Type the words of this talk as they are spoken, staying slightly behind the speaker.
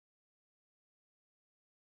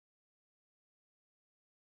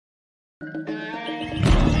All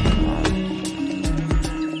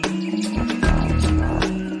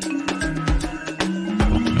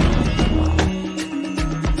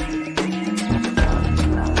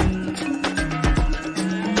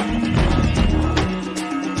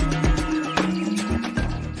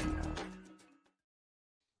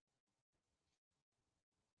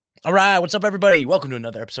right, what's up, everybody? Welcome to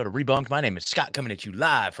another episode of Rebunked. My name is Scott, coming at you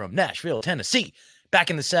live from Nashville, Tennessee. Back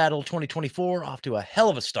in the saddle, 2024, off to a hell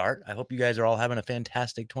of a start. I hope you guys are all having a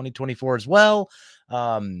fantastic 2024 as well.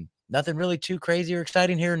 Nothing really too crazy or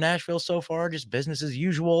exciting here in Nashville so far, just business as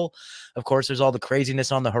usual. Of course, there's all the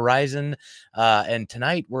craziness on the horizon. And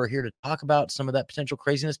tonight we're here to talk about some of that potential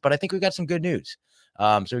craziness, but I think we got some good news.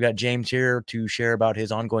 So we got James here to share about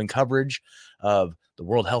his ongoing coverage of the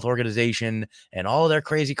World Health Organization and all of their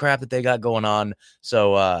crazy crap that they got going on.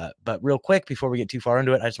 So, but real quick, before we get too far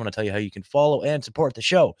into it, I just want to tell you how you can follow and support the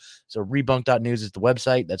show. So rebunked.news is the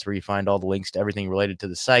website. That's where you find all the links to everything related to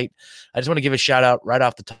the site. I just want to give a shout out right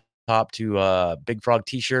off the top to Big Frog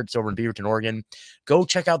T-shirts over in Beaverton, Oregon. Go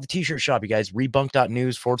check out the T-shirt shop, you guys.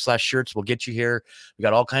 Rebunked.news/shirts will get you here. We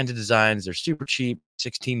got all kinds of designs. They're super cheap,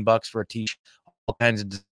 $16 for a T-shirt. All kinds of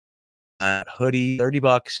designs. Hoodie,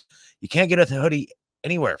 $30. You can't get a hoodie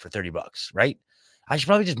anywhere for $30, right? I should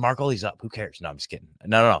probably just mark all these up. Who cares? No, I'm just kidding.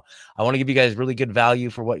 No. I want to give you guys really good value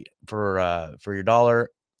for your dollar.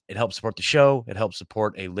 It helps support the show. It helps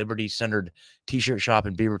support a liberty-centered T-shirt shop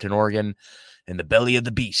in Beaverton, Oregon, in the belly of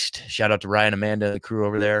the beast. Shout out to Ryan, Amanda, the crew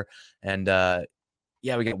over there. And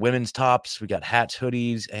yeah, we got women's tops, we got hats,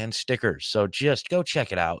 hoodies, and stickers. So just go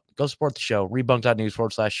check it out. Go support the show.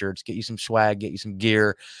 Rebunked.news/shirts. Get you some swag, get you some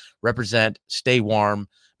gear, represent, stay warm,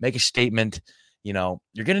 make a statement. You know,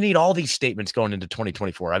 you're going to need all these statements going into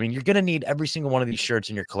 2024. I mean, you're going to need every single one of these shirts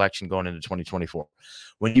in your collection going into 2024.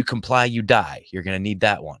 When you comply, you die. You're going to need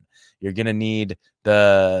that one. You're going to need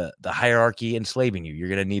the hierarchy enslaving you. You're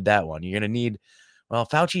going to need that one. You're going to need, well,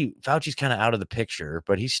 Fauci's kind of out of the picture,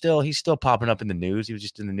 but he's still popping up in the news. He was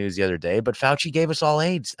just in the news the other day, but Fauci gave us all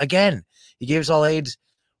AIDS again. He gave us all AIDS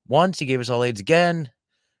once. He gave us all AIDS again.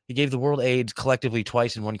 He gave the world AIDS collectively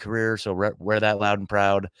twice in one career. So wear that loud and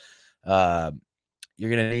proud. You're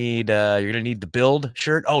gonna need the build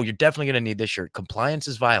shirt. Oh, you're definitely gonna need this shirt. Compliance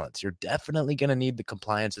is violence. You're definitely gonna need the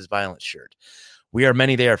compliance is violence shirt. We are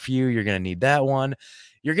many, they are few. You're gonna need that one.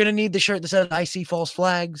 You're gonna need the shirt that says "I see false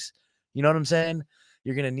flags." You know what I'm saying?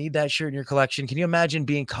 You're gonna need that shirt in your collection. Can you imagine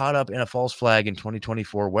being caught up in a false flag in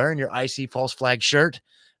 2024 wearing your "I see false flag" shirt?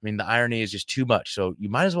 I mean, the irony is just too much. So you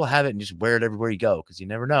might as well have it and just wear it everywhere you go, because you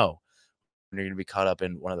never know. You're going to be caught up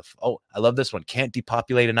in one of the, I love this one. Can't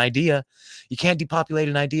depopulate an idea. You can't depopulate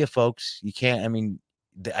an idea, folks. You can't. I mean,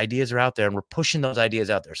 the ideas are out there and we're pushing those ideas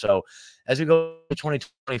out there. So as we go to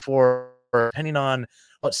 2024, depending on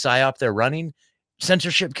what PSYOP they're running,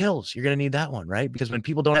 censorship kills. You're going to need that one, right? Because when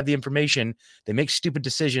people don't have the information, they make stupid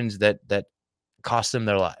decisions that cost them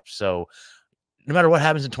their lives. So no matter what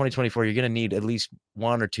happens in 2024, you're going to need at least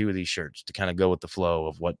one or two of these shirts to kind of go with the flow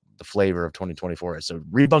of what the flavor of 2024 is. So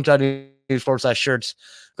rebunked.news/shirts.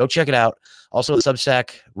 Go check it out. Also the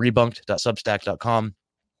Substack, rebunked.substack.com.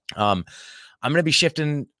 I'm going to be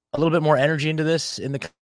shifting a little bit more energy into this in the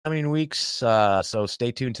coming weeks. So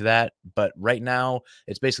stay tuned to that. But right now,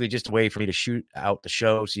 it's basically just a way for me to shoot out the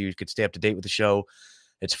show so you could stay up to date with the show.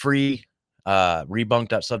 It's free.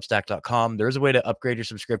 Rebunked.substack.com. There is a way to upgrade your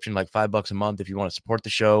subscription, like $5 a month, if you want to support the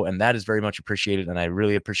show, and that is very much appreciated. And I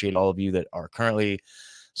really appreciate all of you that are currently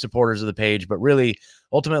supporters of the page. But really,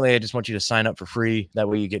 ultimately, I just want you to sign up for free. That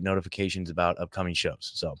way you get notifications about upcoming shows.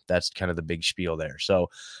 So that's kind of the big spiel there. So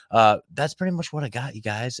that's pretty much what I got, you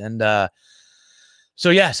guys. And so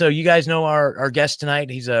you guys know our guest tonight.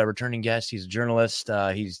 He's a returning guest. He's a journalist.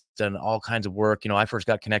 He's done all kinds of work. You know, I first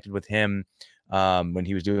got connected with him when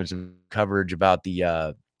he was doing some coverage about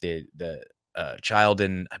the child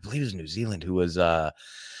in, I believe it was New Zealand, who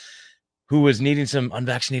was needing some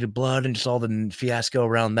unvaccinated blood, and just all the fiasco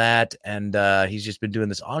around that. And he's just been doing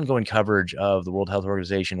this ongoing coverage of the World Health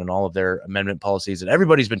Organization and all of their amendment policies that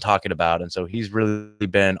everybody's been talking about. And so he's really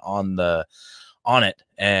been on it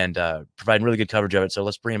and providing really good coverage of it. So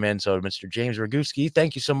let's bring him in. So Mr. James Roguski,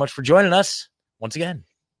 thank you so much for joining us once again.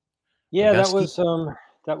 Yeah, Roguski.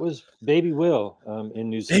 That was Baby Will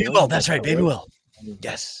in New Zealand. Baby Will, that's right, Baby Will.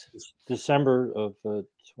 Yes. December of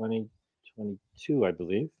 2022, I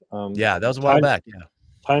believe. Yeah, that was a while back. Yeah.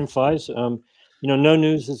 Time flies. No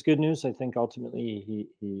news is good news. I think ultimately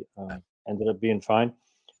he ended up being fine.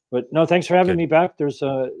 But no, thanks for having me back.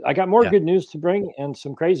 I got more good news to bring and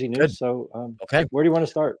some crazy news. Good. So okay, where do you want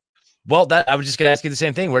to start? Well, I was just going to ask you the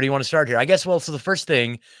same thing. Where do you want to start here? I guess, so the first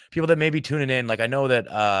thing, people that may be tuning in, like I know that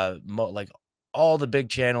all the big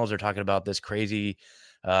channels are talking about this crazy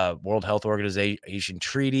World Health Organization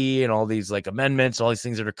treaty and all these like amendments, all these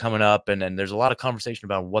things that are coming up. And then there's a lot of conversation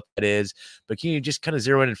about what that is. But can you just kind of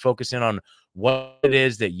zero in and focus in on what it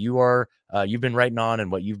is that you've been writing on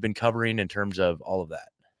and what you've been covering in terms of all of that?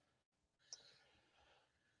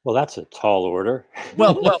 Well, that's a tall order.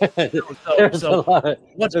 Well, There's a lot.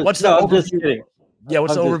 What's No, the I'm just overview? kidding. Yeah,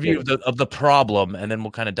 what's I'm the just overview kidding. of the problem, and then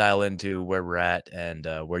we'll kind of dial into where we're at and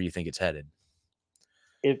where you think it's headed.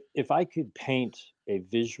 If I could paint a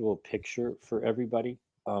visual picture for everybody,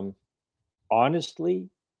 honestly,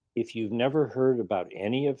 if you've never heard about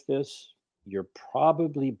any of this, you're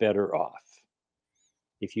probably better off.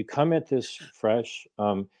 If you come at this fresh,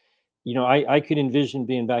 I could envision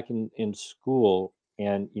being back in school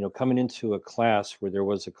and, coming into a class where there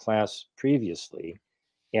was a class previously.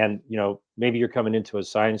 And, maybe you're coming into a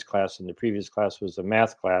science class and the previous class was a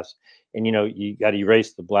math class and, you got to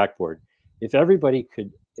erase the blackboard. If everybody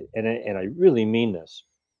could, and I really mean this,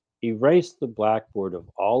 erase the blackboard of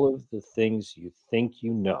all of the things you think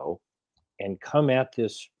you know and come at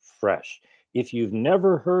this fresh. If you've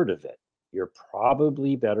never heard of it, you're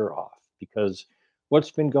probably better off because what's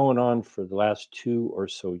been going on for the last 2 or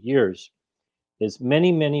so years is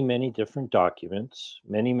many, many, many different documents,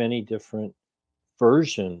 many, many different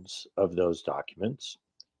versions of those documents,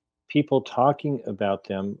 people talking about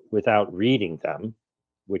them without reading them,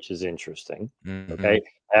 which is interesting. Mm-hmm. Okay.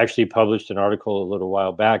 I actually published an article a little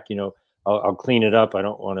while back. I'll clean it up. I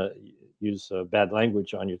don't want to use bad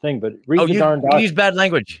language on your thing, but read the You darn can doc. use bad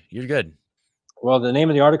language. You're good. Well, the name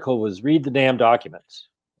of the article was "Read the Damn Documents."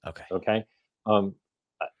 Okay. Okay. Um,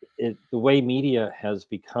 the way media has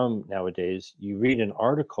become nowadays, you read an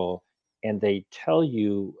article and they tell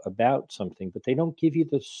you about something, but they don't give you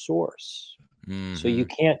the source. Mm-hmm. So you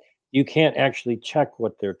can't actually check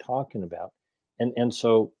what they're talking about. And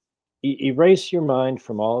so erase your mind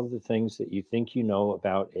from all of the things that you think you know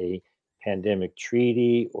about a pandemic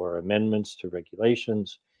treaty or amendments to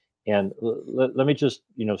regulations. And let me just,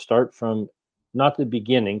 start from not the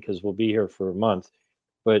beginning because we'll be here for a month,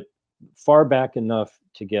 but far back enough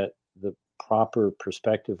to get the proper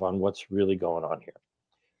perspective on what's really going on here.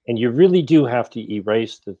 And you really do have to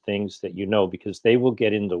erase the things that you know because they will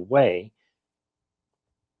get in the way.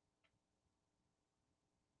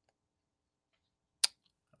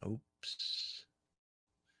 Oops.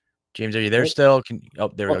 James, are you there still?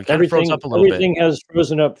 There we go. Kind of froze up a little bit. Everything has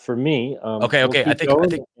frozen up for me. Okay. We'll I keep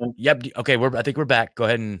think, going. yep. Okay. I think we're back. Go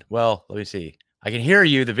ahead and, let me see. I can hear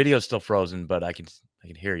you. The video's still frozen, but I can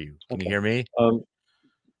hear you. Can you hear me?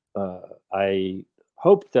 I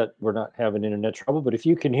hope that we're not having internet trouble, but if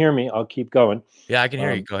you can hear me, I'll keep going. Yeah, I can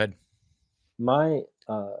hear you. Go ahead.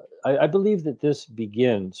 I believe that this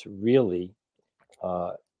begins really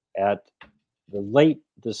at the late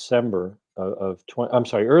December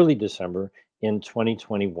early December in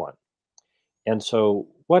 2021. And so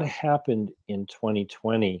what happened in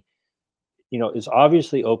 2020, is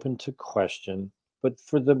obviously open to question, but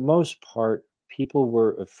for the most part, people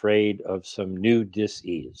were afraid of some new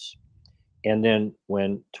dis-ease. And then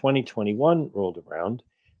when 2021 rolled around,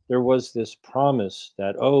 there was this promise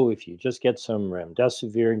that, oh, if you just get some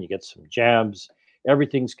remdesivir and you get some jabs,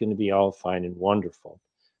 everything's going to be all fine and wonderful.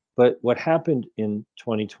 But what happened in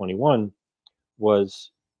 2021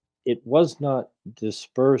 was it was not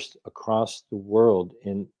dispersed across the world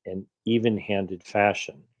in an even handed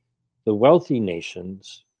fashion. The wealthy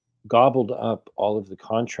nations gobbled up all of the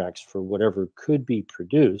contracts for whatever could be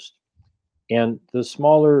produced, and the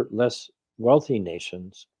smaller, less wealthy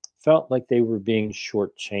nations felt like they were being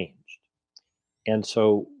shortchanged. And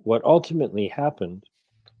so, what ultimately happened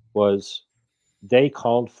was they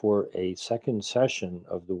called for a second session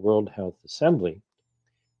of the World Health Assembly.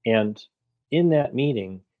 And in that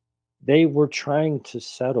meeting, they were trying to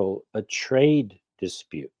settle a trade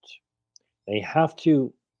dispute. They have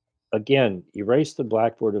to, again, erase the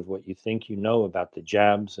blackboard of what you think you know about the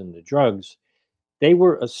jabs and the drugs. They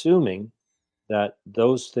were assuming that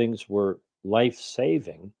those things were life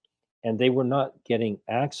saving and they were not getting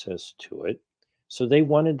access to it. So they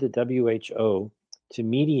wanted the WHO to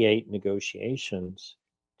mediate negotiations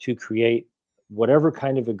to create whatever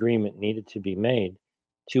kind of agreement needed to be made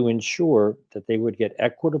to ensure that they would get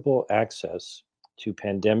equitable access to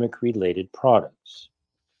pandemic related products.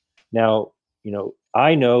 Now,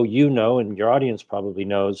 I know, and your audience probably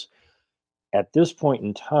knows at this point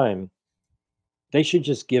in time, they should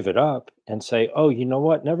just give it up and say, oh, you know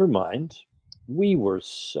what? Never mind. We were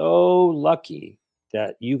so lucky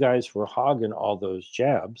that you guys were hogging all those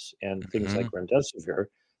jabs and things like remdesivir.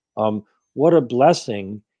 What a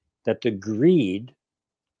blessing that the greed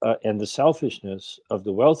and the selfishness of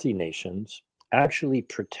the wealthy nations actually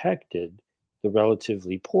protected the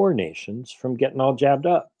relatively poor nations from getting all jabbed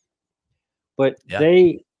up. But Yeah.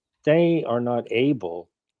 they are not able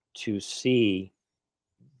to see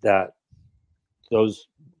that those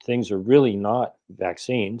things are really not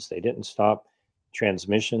vaccines. They didn't stop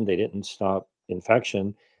transmission, they didn't stop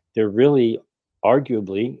infection. They're really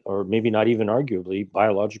arguably, or maybe not even arguably,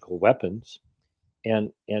 biological weapons.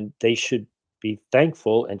 And they should be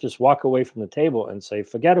thankful and just walk away from the table and say,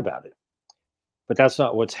 forget about it. But that's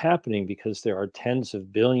not what's happening because there are tens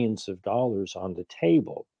of billions of dollars on the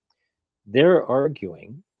table. They're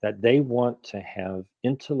arguing that they want to have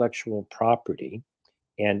intellectual property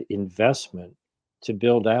and investment to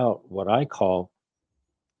build out what I call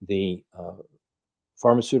the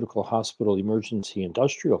pharmaceutical hospital emergency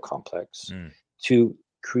industrial complex Mm. to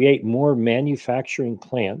create more manufacturing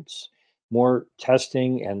plants, more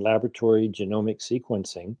testing and laboratory genomic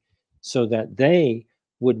sequencing, so that they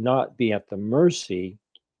would not be at the mercy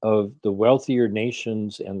of the wealthier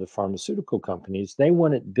nations and the pharmaceutical companies. They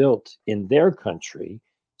want it built in their country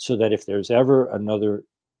so that if there's ever another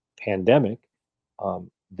pandemic,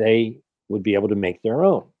 they would be able to make their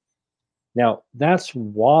own. Now, that's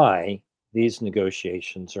why these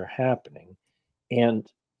negotiations are happening. And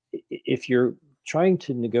if you're trying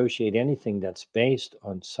to negotiate anything that's based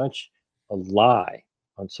on such a lie,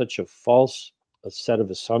 on such a false a set of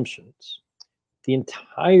assumptions, the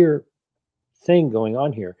entire thing going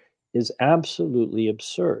on here is absolutely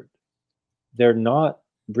absurd. They're not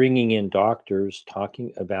bringing in doctors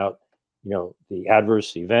talking about, the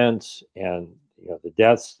adverse events and the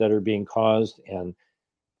deaths that are being caused, and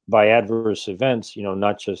by adverse events,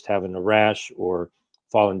 not just having a rash or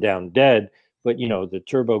falling down dead, but the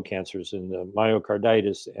turbo cancers and the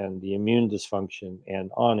myocarditis and the immune dysfunction and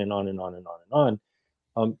on and on and on and on and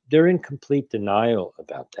on. They're in complete denial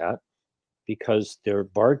about that because their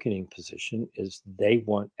bargaining position is they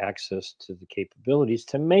want access to the capabilities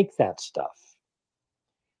to make that stuff.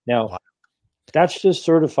 Now, Wow. that's just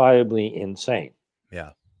certifiably insane.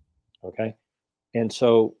 Yeah. Okay. And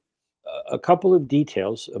so a couple of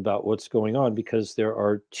details about what's going on, because there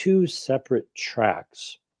are two separate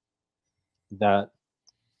tracks that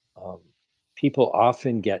um, people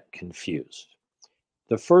often get confused.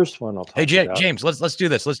 The first one I'll Hey, talk about. James, let's do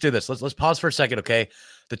this. Let's do this. Let's pause for a second, okay?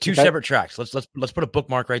 The two Okay. separate tracks. Let's put a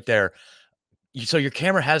bookmark right there. So your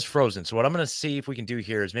camera has frozen. So what I'm going to see if we can do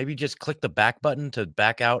here is maybe just click the back button to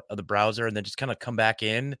back out of the browser and then just kind of come back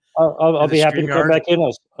in I'll to the be happy to come StreamYard. back in.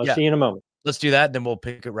 I'll Yeah, see you in a moment. let's do that. Then we'll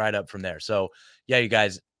pick it right up from there. So yeah, you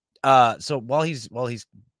guys. So while he's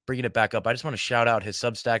bringing it back up, I just want to shout out his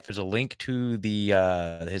Substack. There's a link to the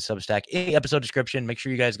his Substack in the episode description. Make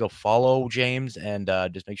sure you guys go follow James and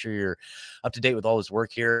just make sure you're up to date with all his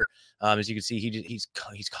work here. As you can see, he's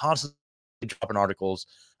constantly dropping articles.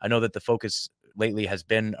 I know that the focus lately has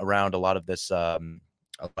been around a lot of this, a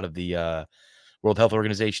lot of the World Health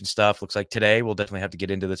Organization stuff. Looks like today we'll definitely have to get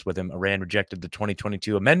into this with him. Iran rejected the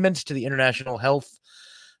 2022 amendments to the international health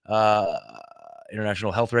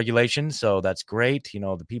regulations. So that's great.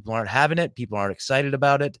 The people aren't having it. People aren't excited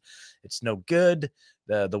about it. It's no good.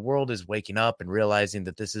 The world is waking up and realizing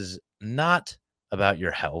that this is not about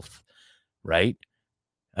your health, right?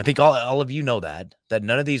 I think all of you know that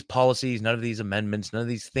none of these policies, none of these amendments, none of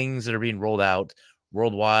these things that are being rolled out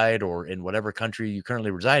worldwide or in whatever country you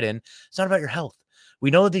currently reside in, it's not about your health. We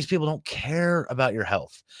know that these people don't care about your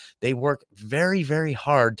health. They work very, very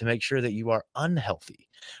hard to make sure that you are unhealthy,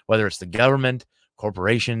 whether it's the government,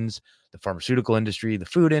 corporations, the pharmaceutical industry, the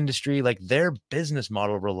food industry. Like, their business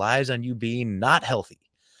model relies on you being not healthy.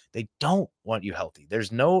 They don't want you healthy.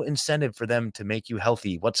 There's no incentive for them to make you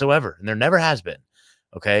healthy whatsoever, and there never has been.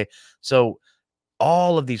 Okay. So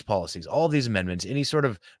all of these policies, all of these amendments, any sort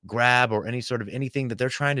of grab or any sort of anything that they're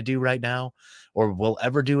trying to do right now or will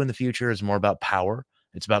ever do in the future is more about power.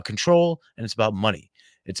 It's about control, and it's about money.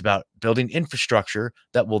 It's about building infrastructure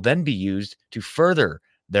that will then be used to further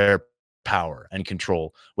their power and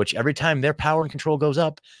control, which every time their power and control goes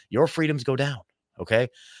up, your freedoms go down. Okay.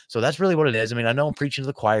 So that's really what it is. I mean, I know I'm preaching to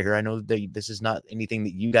the choir here. I know that this is not anything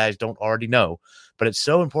that you guys don't already know, but it's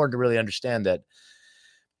so important to really understand that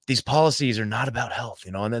these policies are not about health,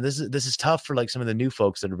 and then this is tough for like some of the new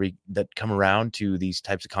folks that come around to these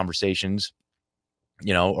types of conversations,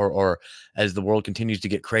 or as the world continues to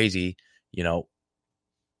get crazy,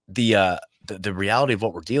 the reality of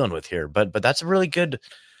what we're dealing with here. But that's a really good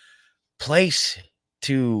place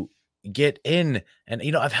to get in. And,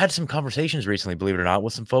 I've had some conversations recently, believe it or not,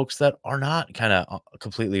 with some folks that are not kind of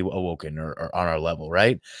completely awoken or on our level.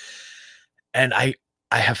 Right. And I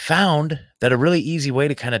have found that a really easy way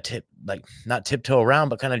to kind of not tiptoe around,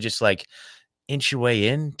 but kind of just like inch your way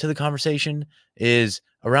into the conversation is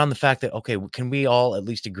around the fact that, okay, can we all at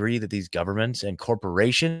least agree that these governments and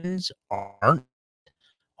corporations aren't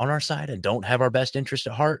on our side and don't have our best interest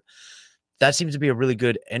at heart? That seems to be a really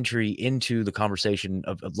good entry into the conversation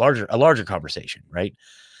of a larger conversation, right?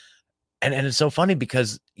 And it's so funny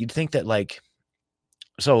because you'd think that like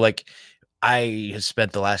I have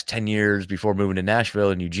spent the last 10 years before moving to Nashville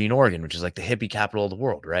in Eugene, Oregon, which is like the hippie capital of the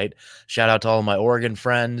world, right? Shout out to all of my Oregon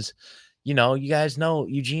friends. You know, you guys know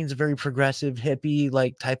Eugene's a very progressive, hippie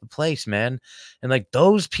like type of place, man. And like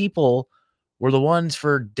those people were the ones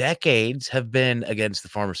for decades have been against the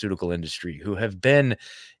pharmaceutical industry, who have been,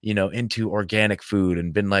 into organic food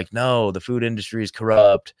and been like, no, the food industry is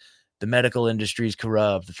corrupt. The medical industry is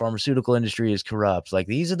corrupt. The pharmaceutical industry is corrupt. Like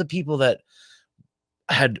these are the people that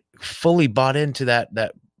had fully bought into that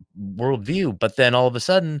worldview. But then all of a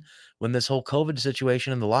sudden, when this whole COVID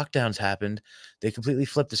situation and the lockdowns happened, they completely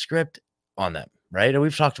flipped the script on them, right? And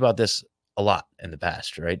we've talked about this a lot in the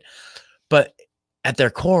past, right? But at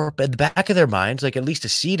their core, at the back of their minds, like at least a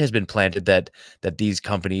seed has been planted that these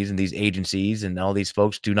companies and these agencies and all these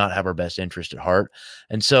folks do not have our best interest at heart.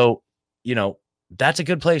 And so, that's a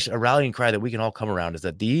good place, a rallying cry that we can all come around, is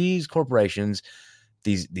that these corporations,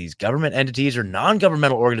 these government entities or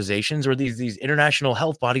non-governmental organizations or these international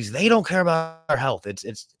health bodies, they don't care about our health.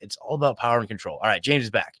 It's all about power and control. All right, James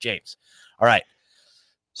is back. James. All right.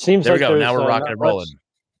 Seems there like we go. Now we're rocking and rolling.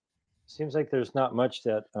 Seems like there's not much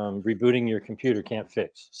that rebooting your computer can't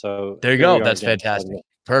fix. So there you go. That's fantastic.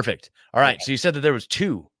 Perfect. All right. Okay. So you said that there was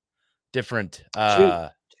two different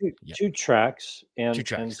two tracks,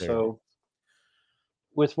 and so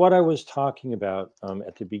with what I was talking about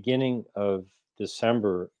at the beginning of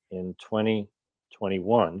December in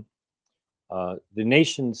 2021, the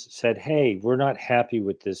nations said, hey, we're not happy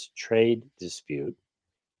with this trade dispute.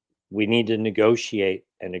 We need to negotiate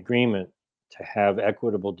an agreement to have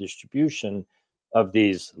equitable distribution of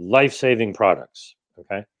these life-saving products.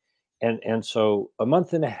 Okay. And so a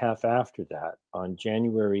month and a half after that, on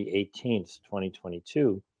January 18th,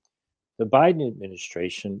 2022, the Biden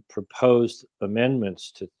administration proposed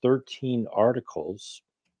amendments to 13 articles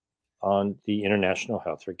on the international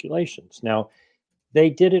health regulations. Now, they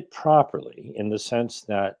did it properly in the sense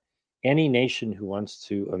that any nation who wants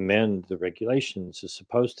to amend the regulations is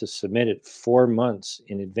supposed to submit it 4 months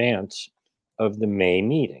in advance of the May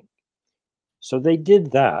meeting. So they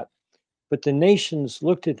did that, but the nations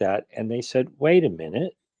looked at that and they said, wait a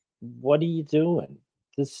minute, what are you doing?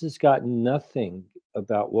 This has got nothing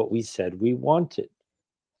about what we said we wanted.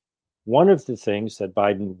 One of the things that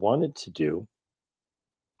Biden wanted to do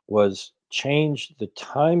was change the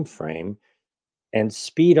time frame and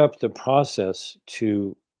speed up the process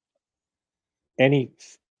to any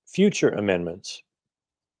future amendments.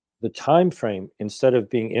 The time frame, instead of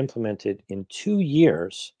being implemented in 2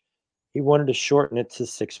 years, he wanted to shorten it to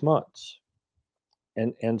 6 months.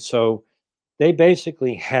 And so they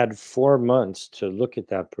basically had 4 months to look at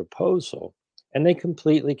that proposal, and they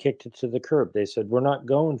completely kicked it to the curb. They said, we're not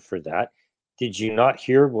going for that. Did you not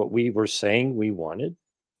hear what we were saying we wanted?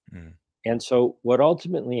 Mm. And so what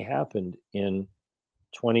ultimately happened in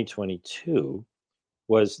 2022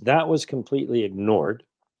 was that was completely ignored.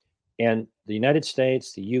 And the United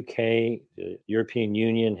States, the UK, the European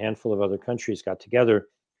Union, handful of other countries got together,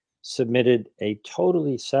 submitted a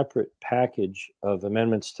totally separate package of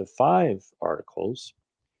amendments to 5 articles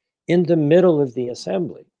in the middle of the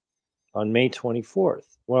assembly on May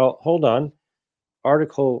 24th. Well, hold on.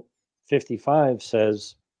 Article 55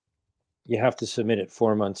 says you have to submit it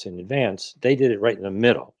 4 months in advance. They did it right in the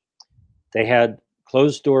middle. They had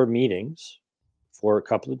closed door meetings for a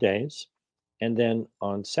couple of days. And then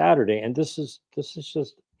on Saturday, and this is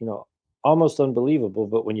just, almost unbelievable,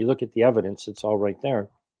 but when you look at the evidence, it's all right there.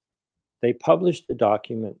 They published a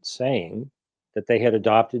document saying that they had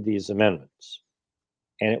adopted these amendments.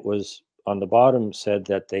 And it was on the bottom said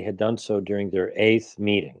that they had done so during their 8th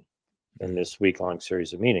meeting in this week-long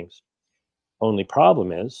series of meetings. Only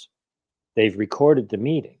problem is they've recorded the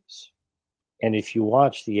meetings. And if you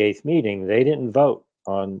watch the 8th meeting, they didn't vote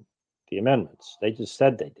on the amendments. They just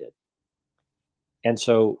said they did. And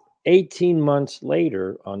so 18 months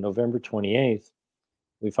later, on November 28th,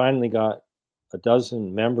 we finally got a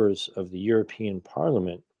dozen members of the European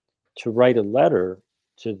Parliament to write a letter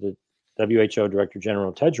to the WHO Director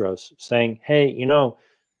General Tedros saying, hey,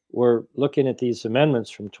 we're looking at these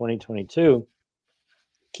amendments from 2022.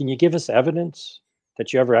 Can you give us evidence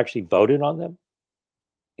that you ever actually voted on them?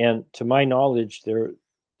 And to my knowledge, they're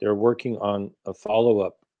working on a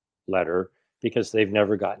follow-up letter because they've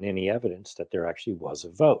never gotten any evidence that there actually was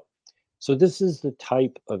a vote. So this is the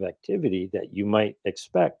type of activity that you might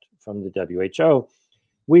expect from the WHO.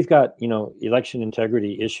 We've got, election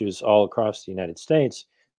integrity issues all across the United States,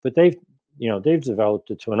 but they've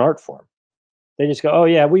developed it to an art form. They just go, oh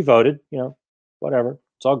yeah, we voted, whatever,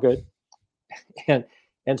 it's all good. And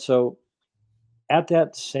so at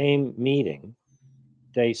that same meeting,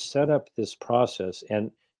 they set up this process,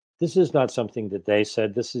 and this is not something that they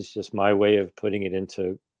said. This is just my way of putting it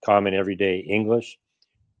into common everyday English.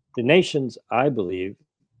 The nations, I believe,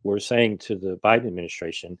 were saying to the Biden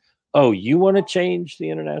administration, oh, you want to change the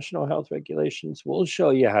international health regulations? We'll show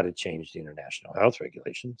you how to change the international health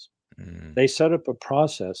regulations. They set up a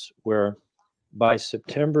process where by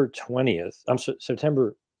September 30th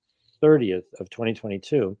of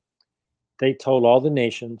 2022, they told all the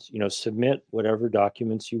nations, submit whatever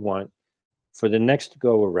documents you want for the next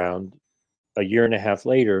go around a year and a half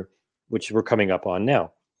later, which we're coming up on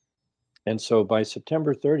now. And so by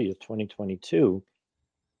September 30th, 2022,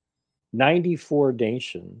 94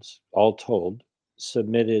 nations, all told,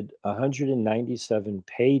 submitted 197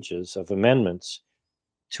 pages of amendments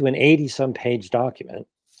to an 80-some page document,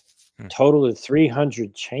 total of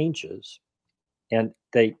 300 changes. And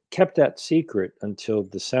they kept that secret until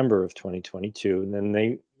December of 2022, and then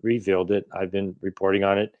they revealed it. I've been reporting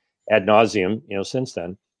on it ad nauseum, since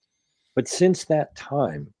then. But since that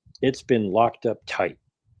time, it's been locked up tight.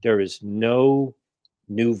 There is no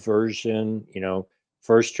new version,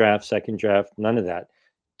 first draft, second draft, none of that.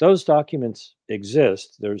 Those documents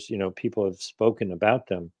exist. There's, people have spoken about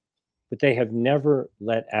them, but they have never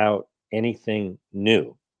let out anything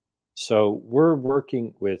new. So we're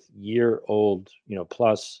working with year-old,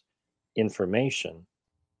 plus information.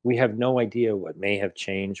 We have no idea what may have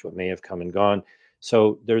changed, what may have come and gone.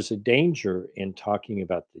 So there's a danger in talking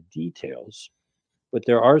about the details, but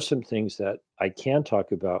there are some things that I can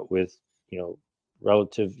talk about with,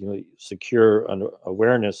 relative, secure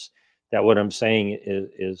awareness that what I'm saying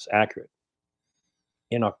is accurate.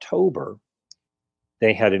 In October,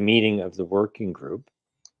 they had a meeting of the working group,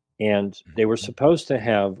 and they were supposed to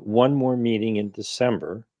have one more meeting in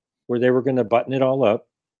December where they were going to button it all up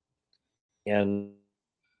and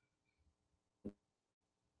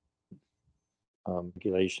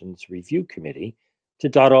regulations review committee to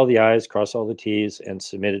dot all the I's, cross all the T's, and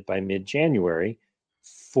submit it by mid-January,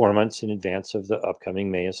 4 months in advance of the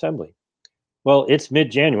upcoming May Assembly. Well, it's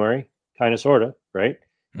mid-January, kind of, sort of, right?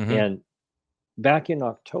 And back in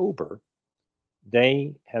October,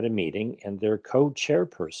 they had a meeting, and their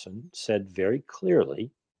co-chairperson said very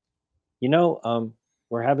clearly,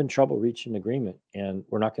 we're having trouble reaching agreement, and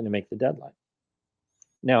we're not going to make the deadline.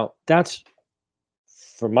 Now, that's,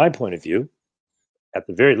 from my point of view, at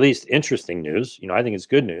the very least, interesting news. I think it's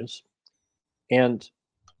good news. And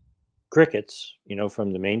crickets,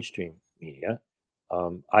 from the mainstream media.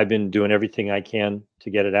 I've been doing everything I can to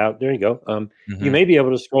get it out. There you go. You may be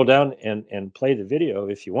able to scroll down and play the video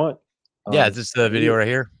if you want. Yeah, is this the video right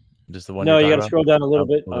here? Just the one? No, you got to scroll down a little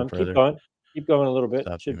bit. Keep going. Keep going a little bit.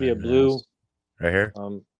 Should be a blue. Right here?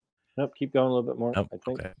 Nope, keep going a little bit more, I think.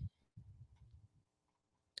 Okay.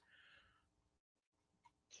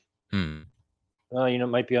 It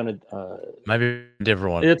might be on might be a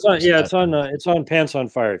different one. It's on it's on Pants on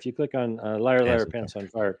Fire. If you click on Liar Pants on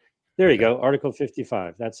Fire, there you go. Article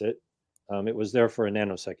 55. That's it. It was there for a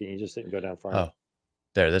nanosecond. You just didn't go down far enough.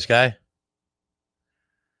 There, this guy?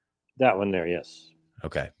 That one there, yes.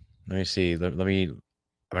 Okay. Let me see. I'm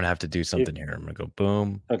gonna have to do something here. I'm gonna go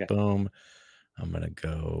boom. Okay. Boom. I'm gonna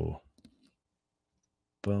go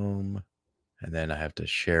boom. And then I have to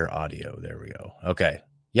share audio. There we go. Okay.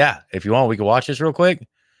 Yeah. If you want, we can watch this real quick.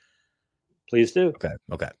 Please do.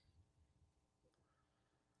 Okay.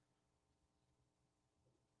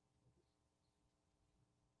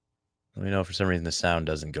 Let me know if for some reason the sound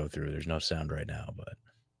doesn't go through. There's no sound right now, but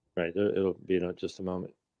right. It'll be in just a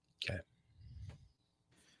moment. Okay.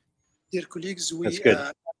 Dear colleagues, we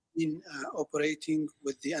have been operating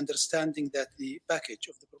with the understanding that the package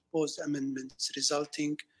of the proposed amendments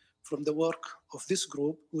resulting from the work of this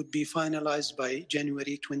group would be finalized by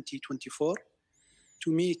January 2024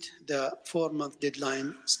 to meet the 4-month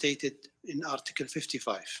deadline stated in Article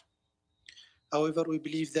 55. However, we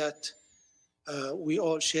believe that we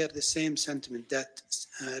all share the same sentiment that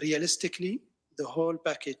realistically, the whole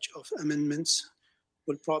package of amendments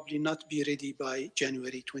will probably not be ready by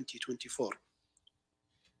January 2024.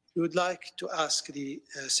 We would like to ask the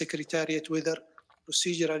Secretariat whether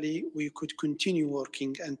procedurally we could continue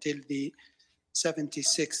working until the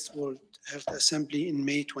 76th World Health Assembly in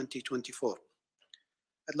May 2024.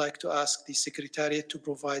 I'd like to ask the Secretariat to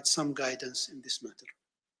provide some guidance in this matter.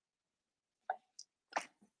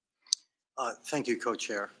 Thank you,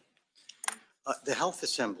 Co-Chair. The Health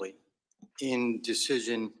Assembly, in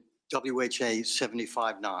decision W.H.O.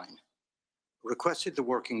 75-9 requested the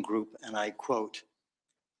working group, and I quote,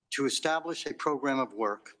 to establish a program of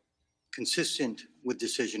work consistent with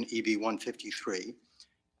decision EB 153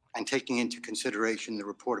 and taking into consideration the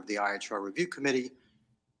report of the IHR Review Committee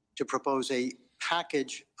to propose a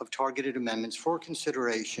package of targeted amendments for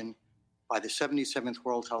consideration by the 77th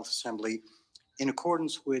World Health Assembly in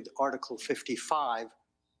accordance with Article 55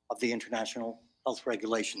 of the International Health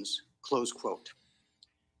Regulations, close quote.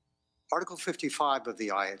 Article 55 of the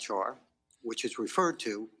IHR, which is referred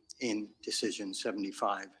to in Decision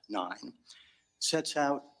 75-9, sets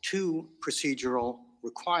out two procedural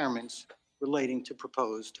requirements relating to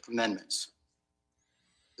proposed amendments.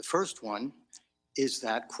 The first one is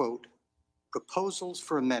that, quote, proposals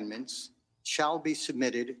for amendments shall be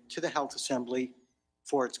submitted to the Health Assembly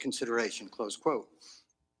for its consideration, close quote.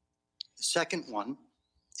 The second one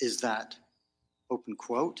is that, open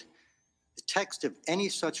quote, the text of any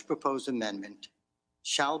such proposed amendment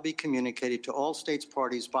shall be communicated to all states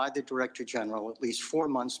parties by the Director General at least 4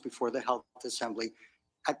 months before the Health Assembly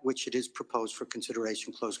at which it is proposed for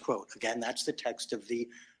consideration, close quote. Again, that's the text of the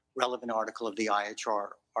relevant article of the IHR,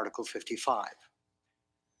 Article 55.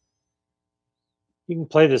 You can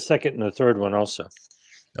play the second and the third one also.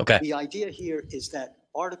 Okay. The idea here is that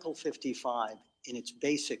Article 55, in its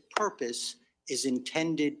basic purpose, is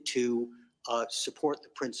intended to support the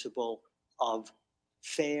principle of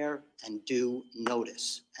fair and due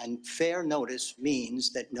notice. And fair notice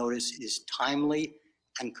means that notice is timely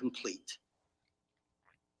and complete.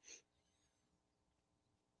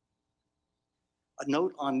 A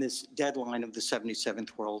note on this deadline of the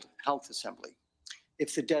 77th World Health Assembly.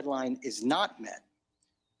 If the deadline is not met,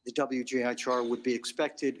 the WGHR would be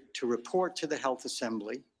expected to report to the Health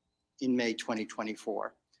Assembly in May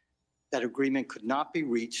 2024 that agreement could not be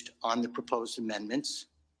reached on the proposed amendments.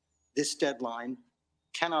 This deadline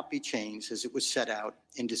cannot be changed as it was set out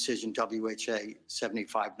in decision W.H.O.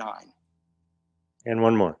 75-9. And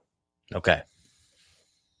one more. Okay.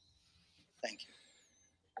 Thank you.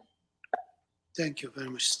 Thank you very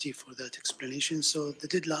much, Steve, for that explanation. So the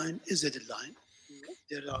deadline is a deadline.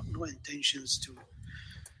 There are no intentions to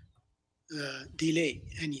delay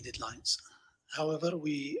any deadlines. However, what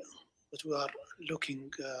we are looking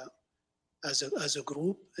as a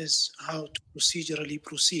group is how to procedurally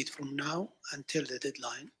proceed from now until the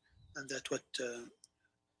deadline, and that's what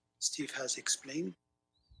Steve has explained.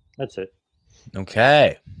 That's it.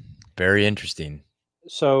 Okay. Very interesting.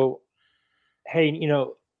 So, hey,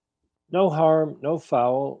 no harm, no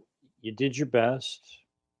foul. You did your best.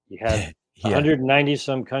 You had 190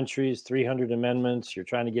 some countries, 300 amendments. You're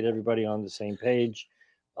trying to get everybody on the same page.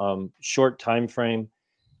 Short time frame.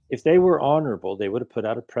 If they were honorable, they would have put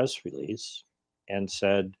out a press release and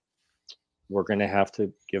said, we're going to have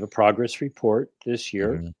to give a progress report this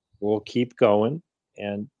year. Mm-hmm. We'll keep going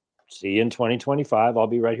and see you in 2025. I'll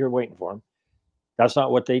be right here waiting for them. That's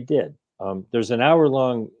not what they did. There's an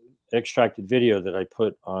hour-long extracted video that I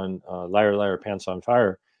put on Liar Liar Pants on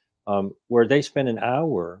Fire, where they spend an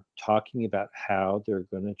hour talking about how they're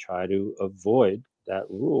going to try to avoid that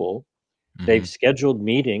rule. Mm-hmm. They've scheduled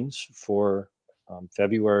meetings for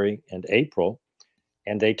February and April,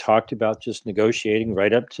 and they talked about just negotiating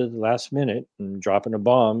right up to the last minute and dropping a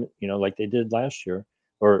bomb, like they did last year,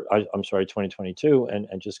 or I'm sorry, 2022,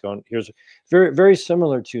 and just going, here's very, very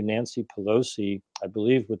similar to Nancy Pelosi, I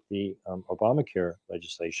believe, with the Obamacare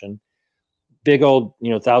legislation. Big old,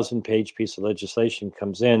 1,000-page piece of legislation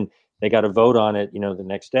comes in. They got to vote on it, the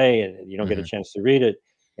next day, and you don't get a chance to read it.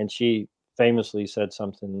 And she famously said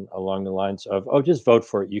something along the lines of, "Oh, just vote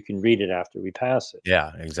for it. You can read it after we pass it."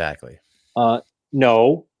 Yeah, exactly.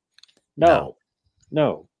 No.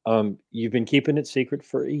 You've been keeping it secret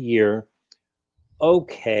for a year.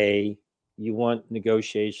 Okay, you want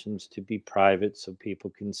negotiations to be private so people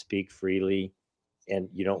can speak freely, and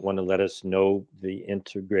you don't want to let us know the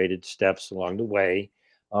integrated steps along the way.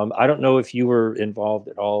 I don't know if you were involved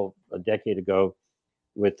at all a decade ago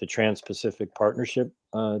with the Trans-Pacific Partnership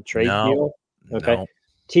trade deal. Okay. No.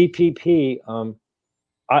 TPP,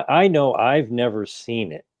 I know I've never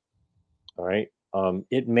seen it. All right.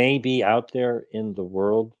 It may be out there in the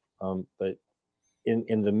world, but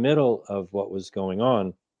in the middle of what was going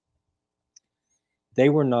on, they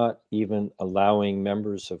were not even allowing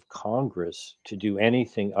members of Congress to do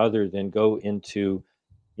anything other than go into,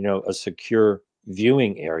 a secure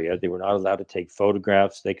viewing area. They were not allowed to take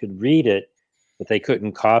photographs. They could read it, but they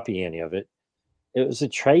couldn't copy any of it. It was a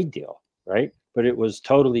trade deal, right? But it was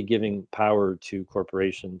totally giving power to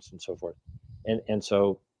corporations and so forth. And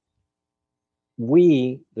so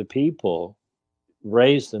we, the people,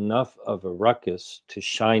 raised enough of a ruckus to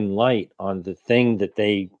shine light on the thing that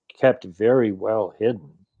they kept very well hidden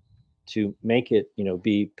to make it,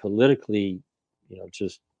 be politically,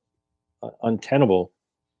 just untenable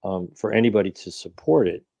for anybody to support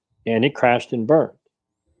it. And it crashed and burned.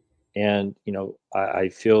 And, I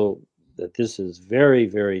feel that this is very,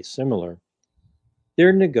 very similar.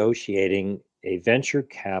 They're negotiating a venture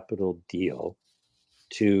capital deal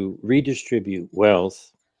to redistribute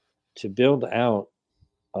wealth, to build out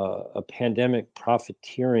a pandemic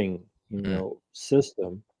profiteering,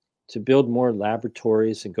 system, to build more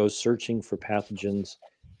laboratories and go searching for pathogens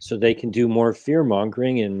so they can do more fear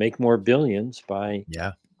mongering and make more billions by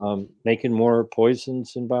making more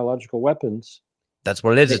poisons and biological weapons. That's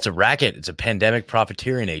what it is. It's a racket. It's a pandemic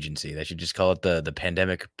profiteering agency. They should just call it the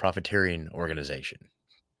Pandemic Profiteering Organization.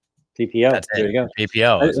 PPO. That's there it. you go.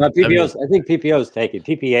 PPO. PPO's. I think PPO's taken.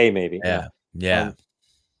 PPA maybe. Yeah.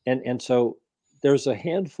 And so there's a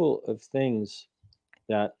handful of things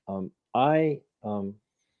that I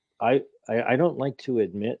don't like to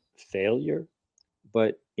admit failure,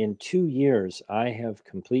 but in 2 years I have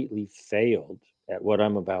completely failed at what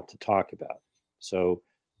I'm about to talk about. So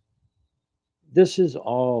this is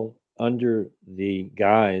all under the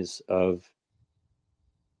guise of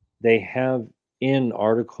they have in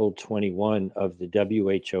Article 21 of the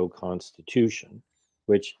WHO Constitution,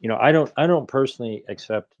 which I don't personally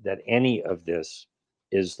accept that any of this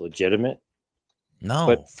is legitimate. No.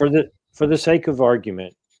 But for the sake of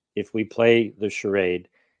argument, if we play the charade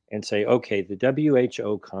and say, okay, the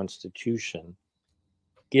WHO Constitution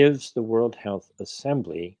gives the World Health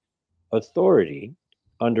Assembly authority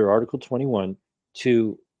under Article 21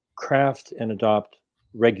 to craft and adopt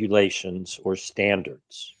regulations or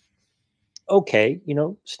standards. Okay,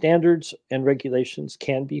 standards and regulations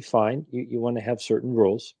can be fine. You want to have certain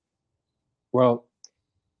rules. Well,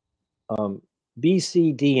 B,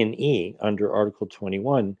 C, D, and E under Article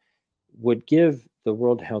 21 would give the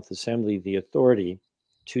World Health Assembly the authority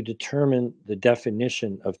to determine the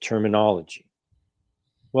definition of terminology.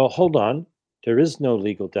 Well, hold on. There is no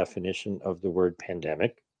legal definition of the word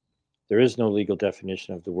pandemic. There is no legal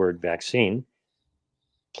definition of the word vaccine.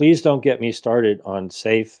 Please don't get me started on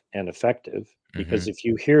safe and effective, because if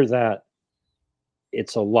you hear that,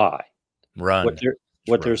 it's a lie. Run.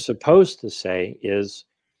 What they're supposed to say is,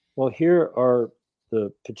 well, here are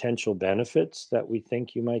the potential benefits that we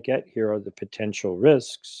think you might get. Here are the potential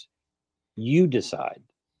risks. You decide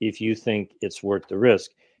if you think it's worth the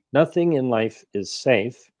risk. Nothing in life is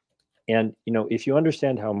safe. And, if you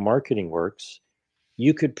understand how marketing works,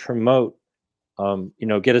 you could promote,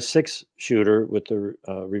 get a 6-shooter with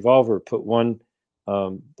a revolver, put one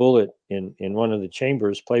bullet in one of the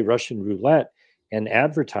chambers, play Russian roulette, and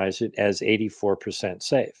advertise it as 84%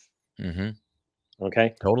 safe.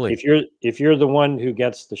 Okay. Totally. If you're the one who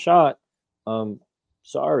gets the shot,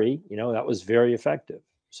 sorry, that was very effective.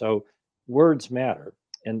 So words matter,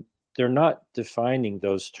 and they're not defining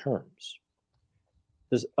those terms.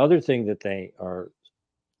 This other thing that they are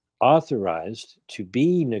authorized to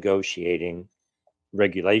be negotiating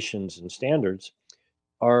regulations and standards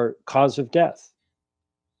are cause of death.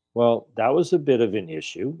 Well, that was a bit of an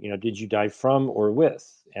issue. Did you die from or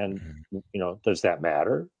with? And, does that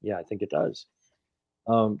matter? Yeah, I think it does.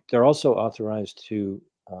 They're also authorized to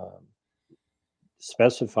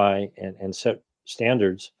specify and set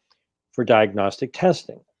standards for diagnostic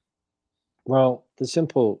testing. Well, the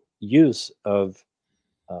simple use of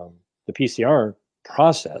the PCR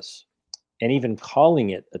process, and even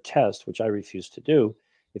calling it a test, which I refuse to do,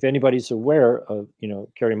 if anybody's aware of,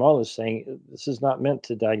 Carrie Mullis saying this is not meant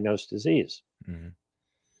to diagnose disease.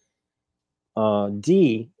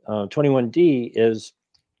 21D is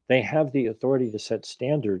they have the authority to set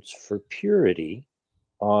standards for purity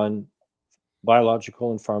on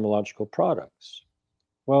biological and pharmacological products.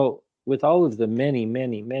 Well, with all of the many,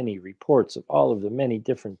 many, many reports of all of the many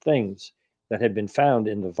different things that have been found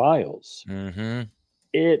in the vials,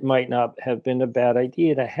 it might not have been a bad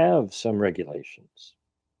idea to have some regulations.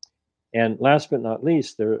 And last but not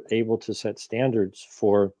least, they're able to set standards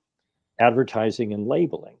for advertising and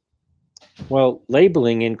labeling. Well,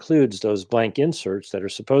 labeling includes those blank inserts that are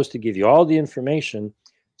supposed to give you all the information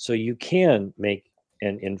so you can make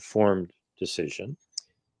an informed decision.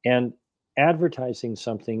 And advertising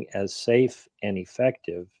something as safe and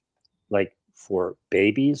effective, like for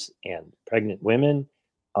babies and pregnant women,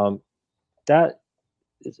 that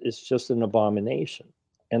is just an abomination.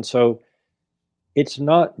 And so it's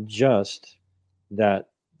not just that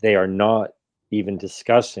they are not even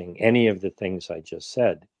discussing any of the things I just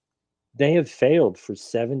said. They have failed for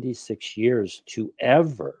 76 years to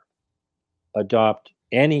ever adopt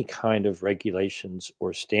any kind of regulations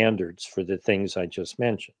or standards for the things I just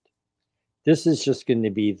mentioned. This is just going to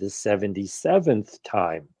be the 77th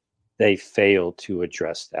time they fail to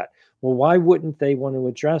address that. Well, why wouldn't they want to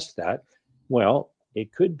address that? Well,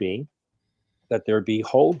 it could be that they're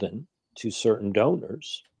beholden to certain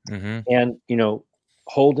donors, and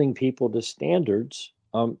holding people to standards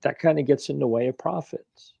that kind of gets in the way of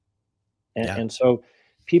profits. And so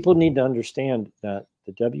people need to understand that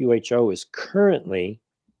the WHO is currently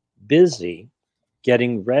busy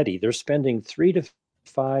getting ready. They're spending $3 to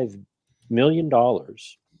 $5 million,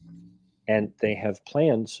 and they have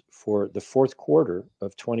plans for the fourth quarter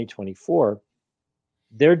of 2024.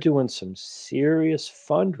 They're doing some serious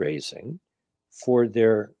fundraising for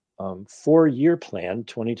their 4-year plan,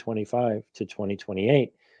 2025 to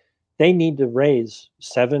 2028. They need to raise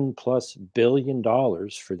 $7+ billion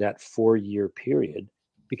for that 4-year period,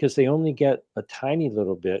 because they only get a tiny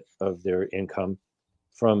little bit of their income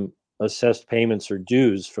from assessed payments or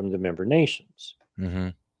dues from the member nations.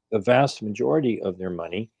 The vast majority of their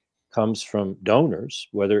money comes from donors,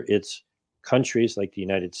 whether it's countries like the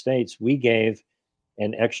United States. We gave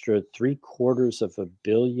an extra $750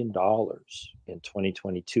 million in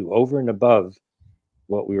 2022, over and above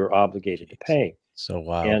what we were obligated to pay. So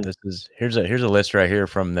wow, and here's a list right here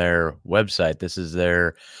from their website. This is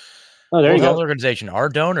their World Health Organization. Our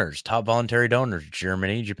donors, top voluntary donors: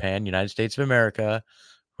 Germany, Japan, United States of America.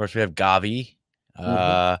 Of course, we have Gavi,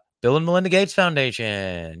 Bill and Melinda Gates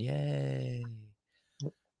Foundation. Yay,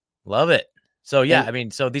 love it. So yeah, I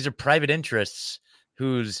mean, so these are private interests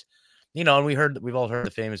whose, and we've all heard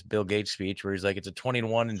the famous Bill Gates speech where he's like, it's a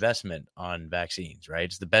 20-to-1 investment on vaccines, right?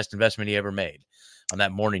 It's the best investment he ever made, on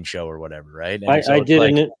that morning show or whatever, right? And I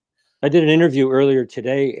did an interview earlier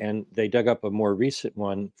today, and they dug up a more recent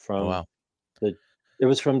one from it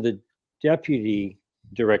was from the Deputy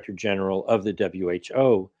Director General of the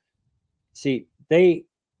WHO. See, they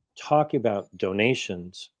talk about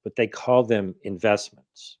donations, but they call them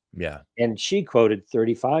investments. Yeah. And she quoted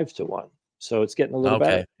 35-to-1. So it's getting a little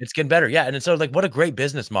better. It's getting better. Yeah. And so, like, what a great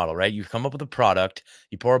business model, right? You come up with a product,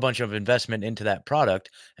 you pour a bunch of investment into that product,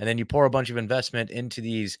 and then you pour a bunch of investment into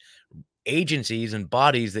these agencies and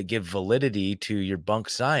bodies that give validity to your bunk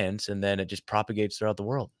science, and then it just propagates throughout the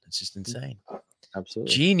world. It's just insane.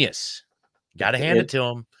 Absolutely. Genius. Got to hand it to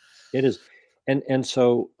them. It is. And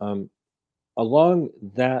so along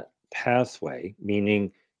that pathway,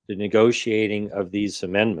 meaning the negotiating of these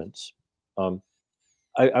amendments,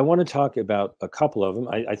 I want to talk about a couple of them.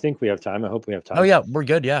 I think we have time. I hope we have time. Oh yeah, we're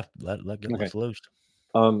good. Yeah, let's loose.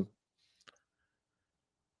 The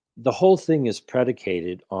whole thing is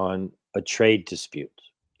predicated on a trade dispute.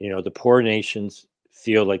 The poor nations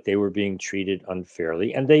feel like they were being treated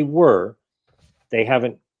unfairly, and they were. They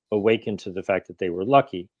haven't awakened to the fact that they were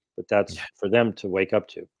lucky, but that's for them to wake up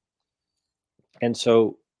to. And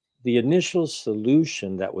so the initial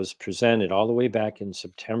solution that was presented all the way back in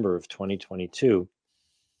September of 2022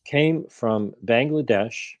 came from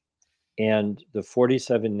Bangladesh and the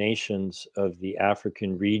 47 nations of the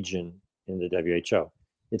African region in the WHO.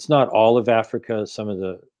 It's not all of Africa. Some of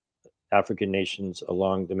the African nations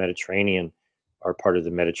along the Mediterranean are part of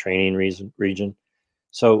the Mediterranean region.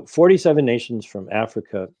 So 47 nations from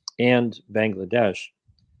Africa and Bangladesh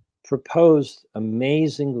proposed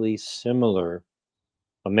amazingly similar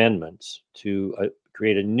amendments to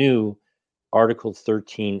create a new Article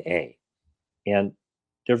 13A. And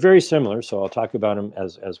they're very similar, so I'll talk about them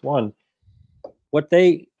as one. What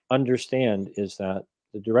they understand is that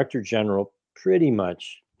the Director General pretty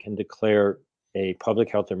much can declare a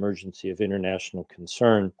public health emergency of international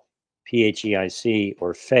concern, PHEIC,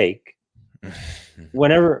 or fake,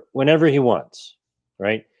 whenever he wants,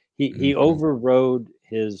 right? He overrode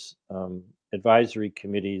his advisory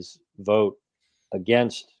committee's vote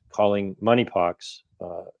against calling monkeypox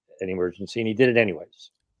an emergency, and he did it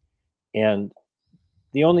anyways. And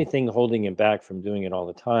the only thing holding him back from doing it all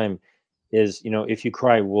the time is, if you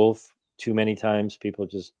cry wolf too many times, people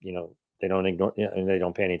just, they don't ignore, and they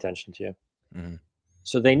don't pay any attention to you.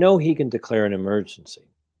 So they know he can declare an emergency.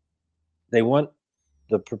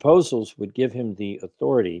 The proposals would give him the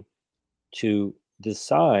authority to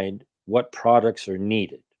decide what products are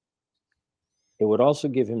needed. It would also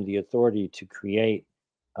give him the authority to create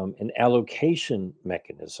an allocation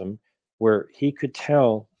mechanism where he could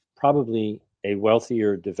tell probably a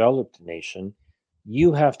wealthier developed nation,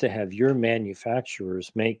 you have to have your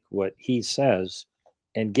manufacturers make what he says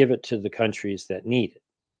and give it to the countries that need it.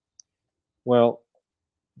 Well,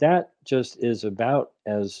 that just is about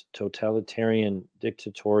as totalitarian,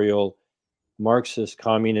 dictatorial, Marxist,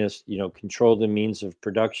 communist, control the means of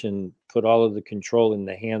production, put all of the control in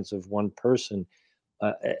the hands of one person,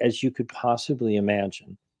 as you could possibly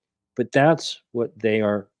imagine. But that's what they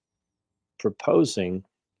are proposing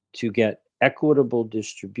to get equitable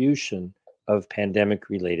distribution of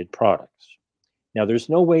pandemic-related products. Now, there's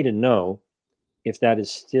no way to know if that is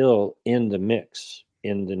still in the mix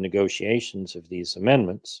in the negotiations of these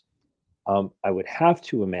amendments. I would have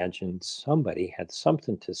to imagine somebody had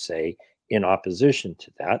something to say in opposition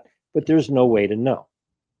to that, but there's no way to know,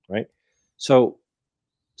 right? So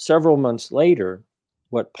several months later,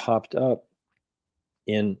 what popped up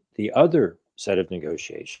in the other set of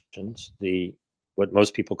negotiations, the what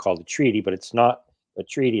most people call the treaty, but it's not a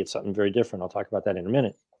treaty, it's something very different. I'll talk about that in a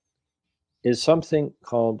minute, is something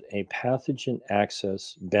called a pathogen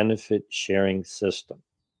access benefit sharing system.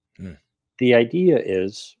 Mm. The idea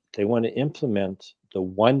is they want to implement the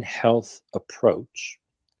One Health approach,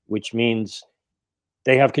 which means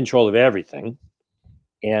they have control of everything,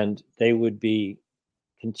 and they would be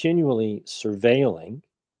continually surveilling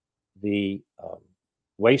the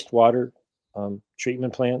wastewater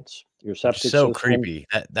treatment plants, your Which is septic so system. creepy.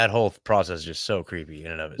 That whole process is just so creepy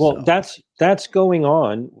in and of Well, itself. that's going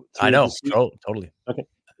on I through know. the Totally. okay.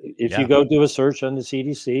 If you Yeah. go do a search on the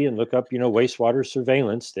CDC and look up, wastewater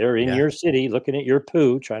surveillance, they're in Yeah. your city looking at your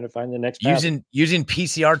poo, trying to find the next pathogen. Using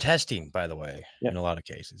PCR testing, by the way, Yeah. in a lot of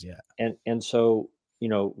cases. Yeah. And so,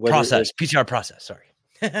 whether Process, PCR process. Sorry.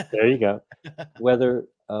 there you go. Whether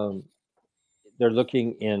they're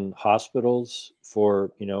looking in hospitals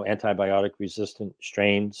for, antibiotic resistant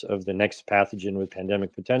strains of the next pathogen with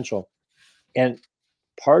pandemic potential. And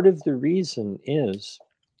part of the reason is,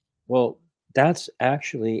 well, that's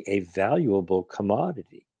actually a valuable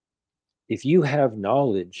commodity. If you have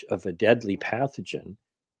knowledge of a deadly pathogen,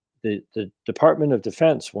 the Department of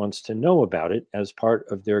Defense wants to know about it as part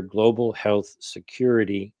of their global health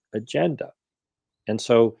security agenda. And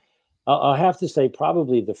so I'll have to say,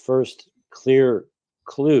 probably the first clear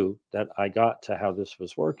clue that I got to how this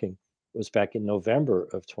was working was back in November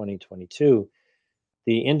of 2022.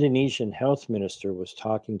 The Indonesian health minister was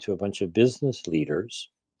talking to a bunch of business leaders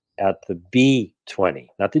at the B20,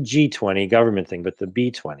 not the G20 government thing, but the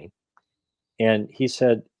B20. And he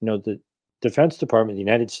said, the Defense Department of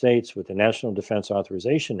the United States, with the National Defense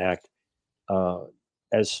Authorization Act,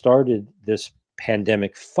 has started this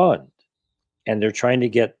pandemic fund. And they're trying to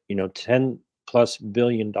get, $10+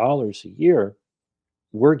 billion a year.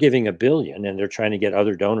 We're giving $1 billion, and they're trying to get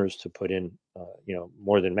other donors to put in,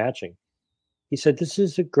 more than matching. He said, this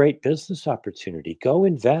is a great business opportunity. Go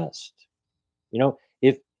invest.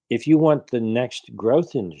 If you want the next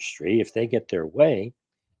growth industry, if they get their way,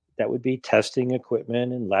 that would be testing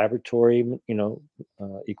equipment and laboratory,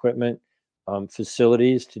 equipment,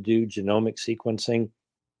 facilities to do genomic sequencing,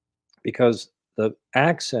 because the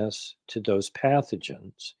access to those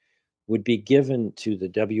pathogens would be given to the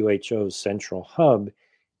WHO's central hub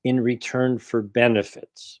in return for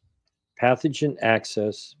benefits. Pathogen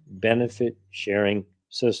access benefit sharing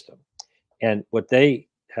system. And what they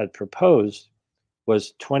had proposed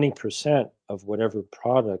was 20% of whatever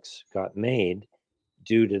products got made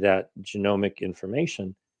due to that genomic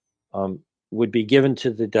information would be given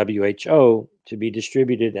to the WHO to be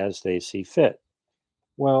distributed as they see fit.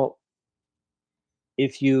 Well,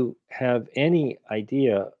 if you have any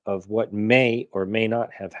idea of what may or may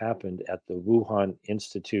not have happened at the Wuhan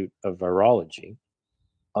Institute of Virology,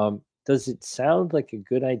 does it sound like a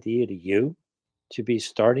good idea to you to be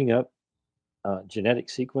starting up genetic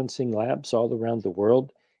sequencing labs all around the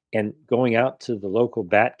world and going out to the local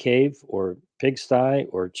bat cave or pigsty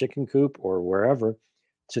or chicken coop or wherever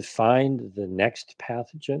to find the next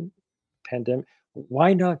pathogen pandemic?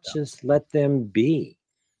 Why not just let them be?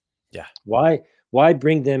 Yeah. Why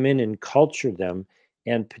bring them in and culture them,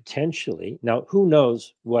 and potentially, now who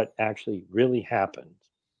knows what actually really happened,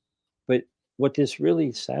 but what this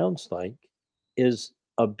really sounds like is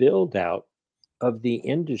a build out of the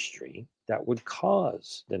industry that would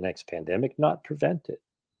cause the next pandemic, not prevent it.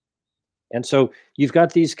 And so you've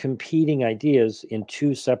got these competing ideas in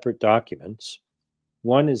two separate documents.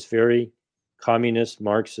 One is very communist,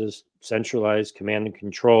 Marxist, centralized command and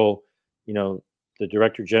control. The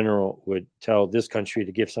director general would tell this country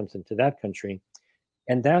to give something to that country.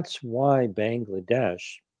 And that's why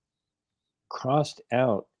Bangladesh crossed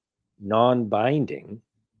out non-binding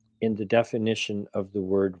in the definition of the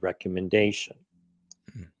word recommendation.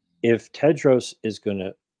 If Tedros is going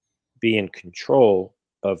to be in control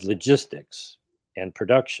of logistics and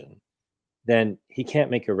production, then he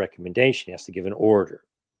can't make a recommendation. He has to give an order.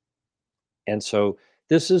 And so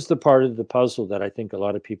this is the part of the puzzle that I think a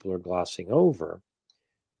lot of people are glossing over.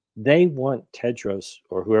 They want Tedros,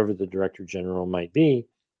 or whoever the director general might be,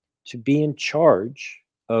 to be in charge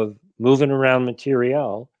of moving around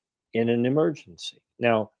material in an emergency.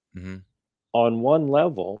 Now, on one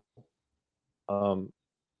level,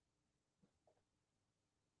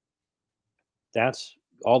 that's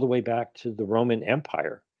all the way back to the Roman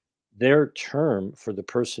Empire. Their term for the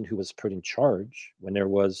person who was put in charge when there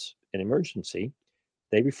was an emergency,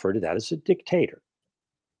 they refer to that as a dictator.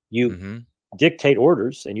 You dictate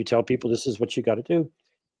orders and you tell people this is what you got to do.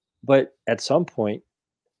 But at some point,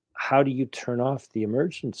 how do you turn off the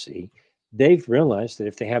emergency? They've realized that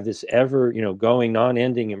if they have this ever, going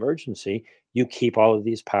non-ending emergency, you keep all of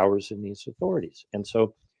these powers in these authorities. And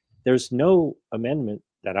so there's no amendment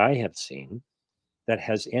that I have seen that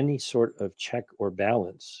has any sort of check or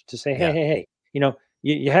balance to say, hey,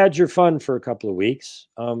 you had your fun for a couple of weeks.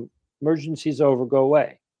 Emergency's over, go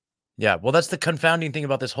away. Yeah, well, that's the confounding thing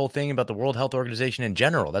about this whole thing, about the World Health Organization in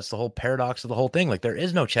general. That's the whole paradox of the whole thing. Like, there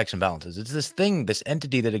is no checks and balances. It's this thing, this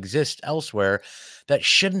entity that exists elsewhere that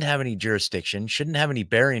shouldn't have any jurisdiction, shouldn't have any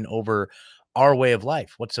bearing over our way of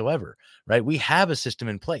life whatsoever, right? We have a system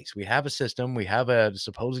in place. We have a system. We have a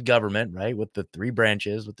supposed government, right, with the three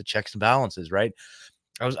branches, with the checks and balances, right?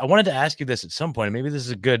 I wanted to ask you this at some point, and maybe this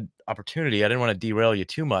is a good opportunity. I didn't want to derail you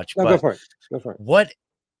too much. No, but go for it. Go for it.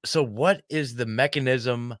 What is the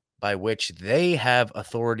mechanism by which they have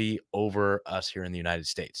authority over us here in the United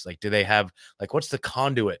States? Like, do they have, like, what's the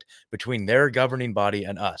conduit between their governing body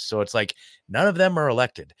and us? So it's like none of them are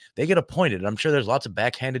elected. They get appointed. I'm sure there's lots of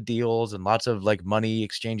backhanded deals and lots of like money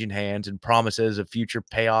exchanging hands and promises of future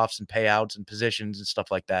payoffs and payouts and positions and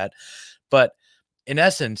stuff like that. But in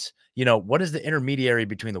essence, what is the intermediary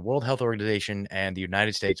between the World Health Organization and the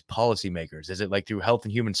United States policymakers? Is it like through Health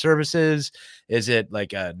and Human Services? Is it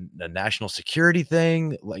like a national security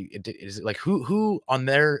thing? Like, is it like who on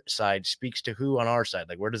their side speaks to who on our side?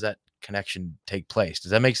 Like, where does that connection take place?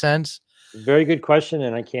 Does that make sense? Very good question,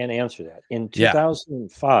 and I can't answer that. In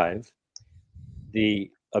 2005, the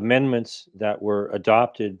amendments that were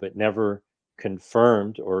adopted but never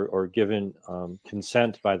confirmed or given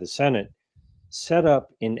consent by the Senate set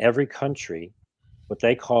up in every country what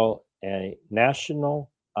they call a national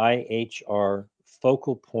IHR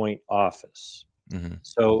focal point office.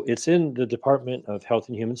 So it's in the Department of Health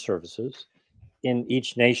and Human Services. In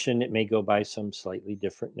each nation, it may go by some slightly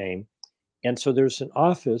different name. And so there's an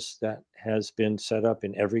office that has been set up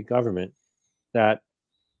in every government that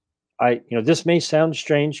this may sound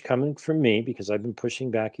strange coming from me because I've been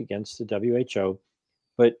pushing back against the WHO.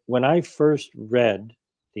 But when I first read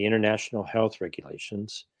the international health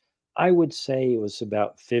regulations, I would say it was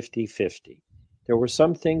about 50-50. There were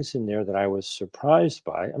some things in there that I was surprised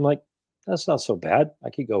by. I'm like, that's not so bad. I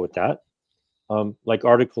could go with that. Like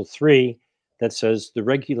Article 3 that says the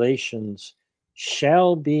regulations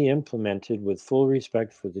shall be implemented with full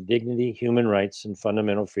respect for the dignity, human rights, and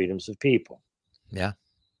fundamental freedoms of people. Yeah.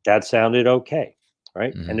 That sounded okay,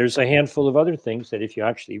 right? And there's a handful of other things that if you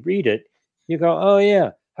actually read it, you go, oh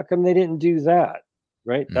yeah, how come they didn't do that?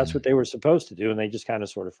 Right? That's what they were supposed to do, and they just kind of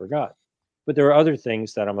sort of forgot. But there are other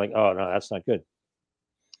things that I'm like, oh no, that's not good.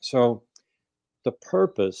 So the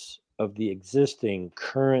purpose of the existing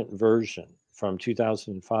current version from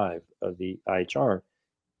 2005 of the IHR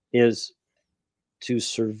is to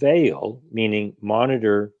surveil, meaning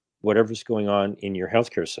monitor whatever's going on in your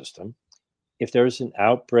healthcare system. If there's an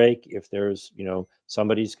outbreak, if there's,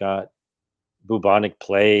 somebody's got bubonic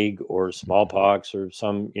plague or smallpox or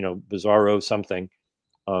some, bizarro something,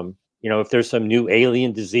 if there's some new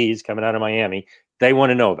alien disease coming out of Miami, they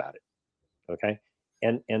want to know about it. Okay.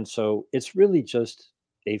 And so it's really just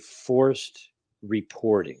a forced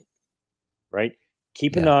reporting, right?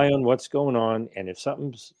 Keep an eye on what's going on. And if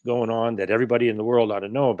something's going on that everybody in the world ought to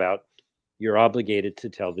know about, you're obligated to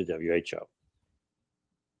tell the WHO.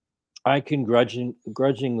 I can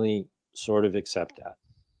grudgingly sort of accept that.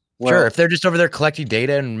 Well, sure. If they're just over there collecting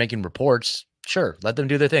data and making reports, sure. Let them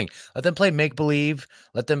do their thing. Let them play make-believe.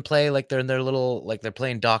 Let them play like they're in their little, like they're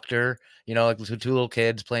playing doctor, like two little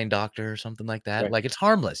kids playing doctor or something like that. Right. Like, it's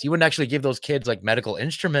harmless. You wouldn't actually give those kids like medical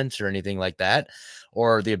instruments or anything like that,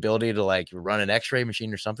 or the ability to like run an x-ray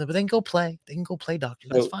machine or something, but they can go play. They can go play doctor.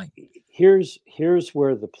 That's fine. Here's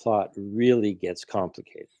where the plot really gets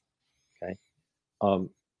complicated. Okay.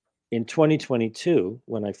 In 2022,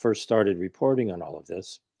 when I first started reporting on all of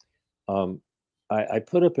this, I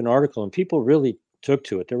put up an article and people really took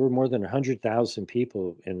to it. There were more than 100,000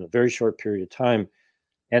 people in a very short period of time.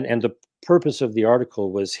 And the purpose of the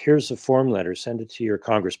article was, here's a form letter, send it to your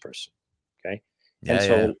congressperson. Okay.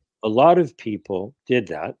 A lot of people did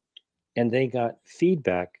that, and they got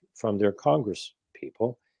feedback from their congress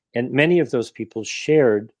people. And many of those people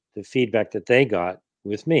shared the feedback that they got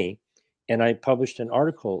with me. And I published an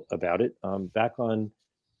article about it back on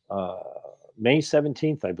May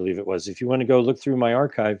 17th, I believe it was. If you want to go look through my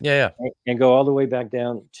archive and go all the way back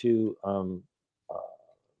down to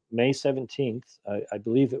May 17th, I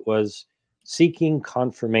believe it was, seeking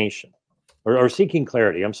confirmation or seeking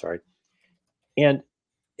clarity. I'm sorry. And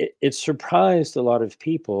it surprised a lot of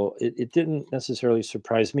people. It didn't necessarily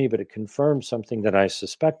surprise me, but it confirmed something that I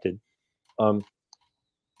suspected.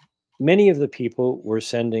 Many of the people were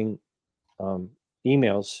sending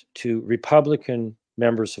emails to Republican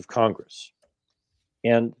members of Congress.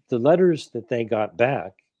 And the letters that they got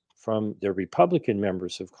back from the Republican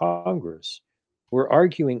members of Congress were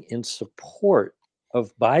arguing in support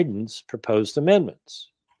of Biden's proposed amendments.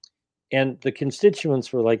 And the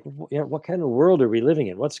constituents were like, what kind of world are we living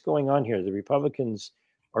in? What's going on here? The Republicans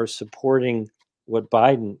are supporting what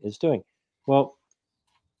Biden is doing. Well,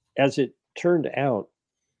 as it turned out,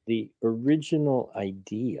 the original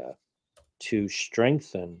idea to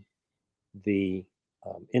strengthen the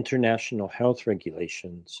international health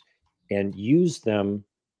regulations and use them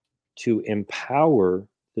to empower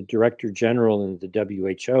the Director General and the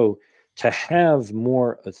WHO to have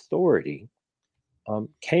more authority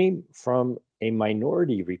came from a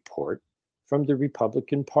minority report from the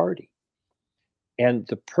Republican Party. And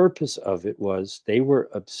the purpose of it was they were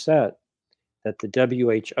upset that the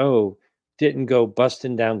WHO didn't go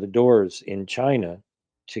busting down the doors in China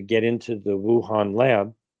to get into the Wuhan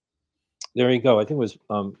lab. There you go. I think it was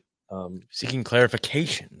seeking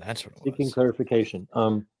clarification. That's what it was. Seeking clarification.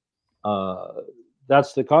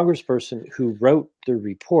 That's the congressperson who wrote the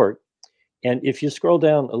report. And if you scroll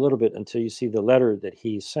down a little bit until you see the letter that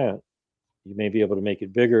he sent, you may be able to make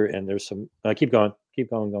it bigger. And there's some. Keep going. There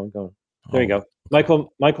you go. Okay.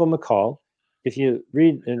 Michael McCall. If you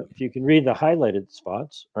read, and if you can read the highlighted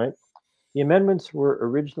spots, right? The amendments were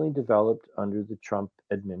originally developed under the Trump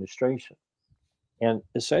administration, and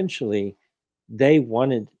essentially, they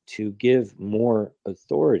wanted to give more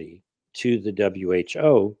authority to the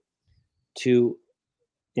WHO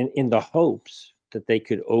in the hopes that they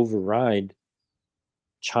could override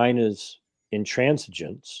China's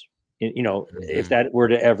intransigence, if that were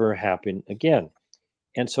to ever happen again.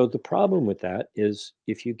 And so the problem with that is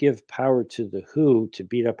if you give power to the WHO to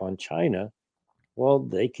beat up on China, well,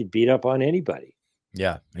 they could beat up on anybody.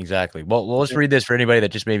 Yeah, exactly. Well, let's read this for anybody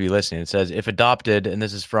that just may be listening. It says, if adopted, and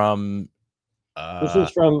this is from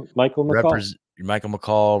Michael McCall. Michael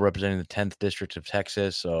McCall, representing the 10th District of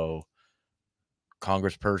Texas. So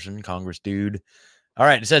Congress dude. All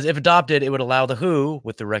right. It says, if adopted, it would allow the WHO,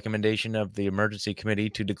 with the recommendation of the emergency committee,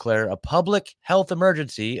 to declare a public health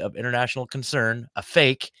emergency of international concern, a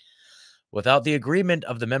fake, without the agreement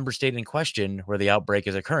of the member state in question where the outbreak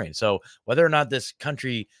is occurring. So whether or not this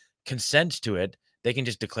country consents to it, they can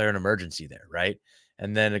just declare an emergency there, right?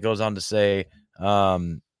 And then it goes on to say,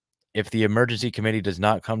 if the emergency committee does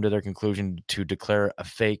not come to their conclusion to declare a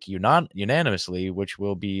fake unanimously, which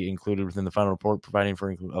will be included within the final report, providing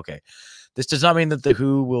for okay. This does not mean that the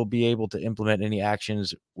WHO will be able to implement any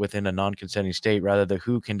actions within a non-consenting state. Rather, the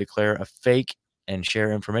WHO can declare a fake and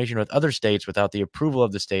share information with other states without the approval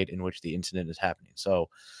of the state in which the incident is happening. So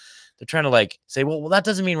they're trying to say, well, that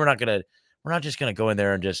doesn't mean we're not just gonna go in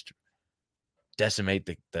there and just decimate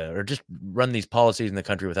or just run these policies in the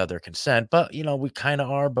country without their consent. But we kind of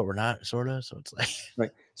are, but we're not, sort of. So it's like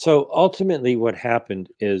right. So ultimately, what happened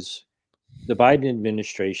is the Biden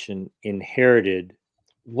administration inherited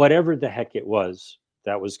whatever the heck it was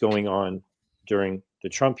that was going on during the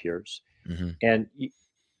Trump years, and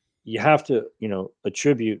you have to,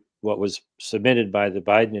 attribute what was submitted by the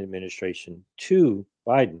Biden administration to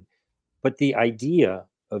Biden. But the idea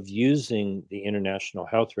of using the international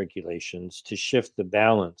health regulations to shift the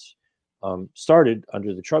balance started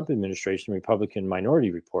under the Trump administration Republican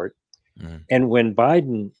minority report. And when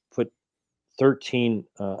Biden put 13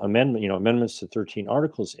 amendments to 13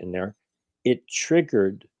 articles in there, it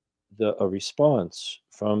triggered a response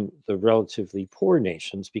from the relatively poor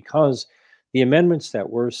nations, because the amendments that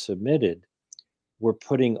were submitted were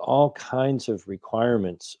putting all kinds of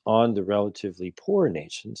requirements on the relatively poor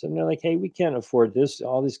nations. And they're like, hey, we can't afford this,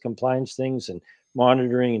 all these compliance things and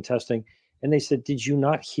monitoring and testing. And they said, did you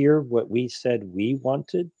not hear what we said we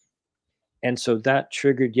wanted? And so that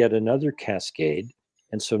triggered yet another cascade.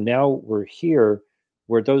 And so now we're here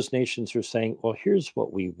where those nations are saying, well, here's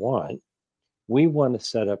what we want. We want to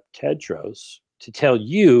set up Tedros to tell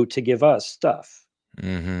you to give us stuff.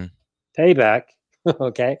 Payback.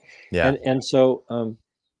 Okay. Yeah. And so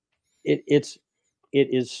it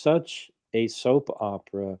is such a soap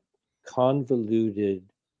opera, convoluted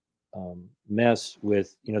mess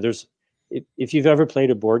with, there's, if you've ever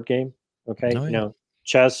played a board game, okay,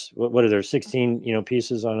 chess, what are there, 16,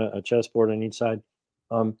 pieces on a chessboard on each side?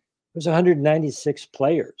 There's 196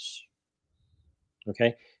 players.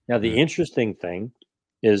 Okay. Now, the interesting thing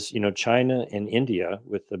is, China and India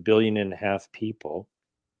with 1.5 billion people,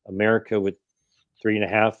 America with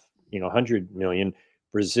 3.5, 100 million,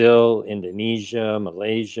 Brazil, Indonesia,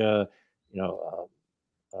 Malaysia,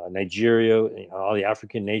 Nigeria, all the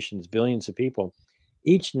African nations, billions of people.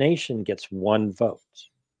 Each nation gets one vote.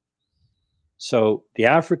 So the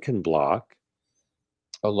African bloc,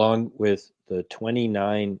 along with the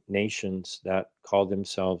 29 nations that call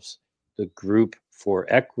themselves the Group for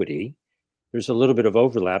Equity, there's a little bit of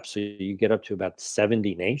overlap, so you get up to about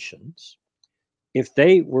 70 nations. If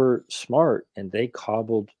they were smart and they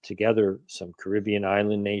cobbled together some Caribbean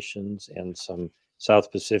island nations and some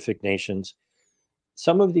South Pacific nations,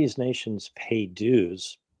 some of these nations pay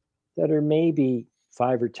dues that are maybe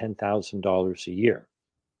 $5,000 or $10,000 a year.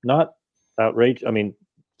 Not outrageous,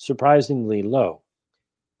 surprisingly low.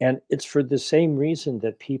 And it's for the same reason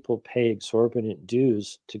that people pay exorbitant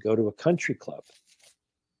dues to go to a country club.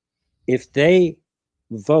 If they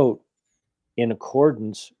vote in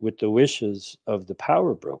accordance with the wishes of the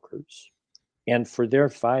power brokers, and for their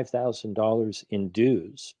 $5,000 in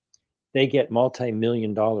dues, they get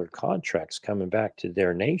multi-million-dollar contracts coming back to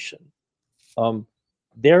their nation.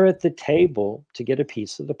 They're at the table to get a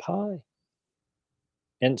piece of the pie.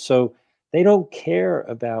 And so they don't care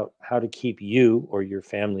about how to keep you or your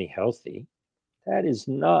family healthy. That is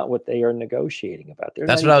not what they are negotiating about.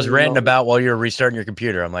 That's what I was ranting about while you were restarting your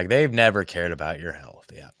computer. I'm like, they've never cared about your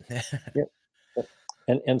health. Yeah. Yep.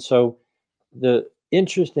 And so the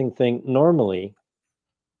interesting thing, normally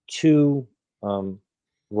two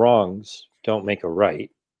wrongs don't make a right.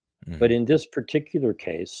 Mm-hmm. But in this particular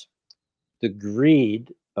case, the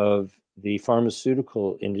greed of the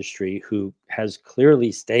pharmaceutical industry, who has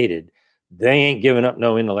clearly stated they ain't giving up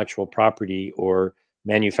no intellectual property or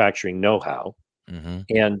manufacturing know-how. Mm-hmm.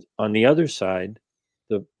 And on the other side,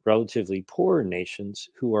 the relatively poor nations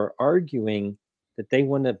who are arguing that they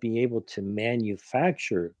want to be able to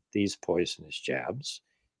manufacture these poisonous jabs.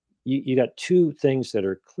 You got two things that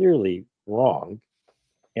are clearly wrong.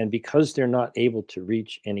 And because they're not able to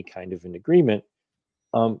reach any kind of an agreement,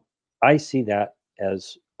 I see that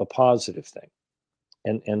as a positive thing.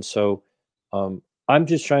 And so I'm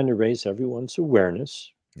just trying to raise everyone's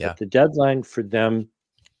awareness that the deadline for them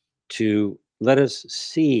to let us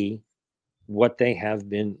see what they have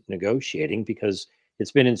been negotiating, because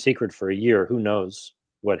it's been in secret for a year. Who knows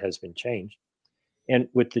what has been changed? And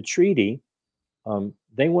with the treaty,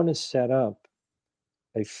 they want to set up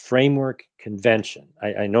a framework convention.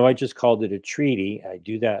 I know I just called it a treaty. I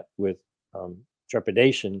do that with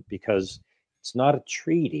trepidation because it's not a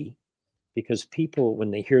treaty. Because people, when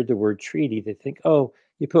they hear the word treaty, they think, oh,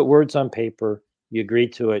 you put words on paper, you agree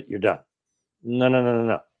to it, you're done.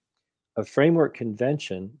 No. A framework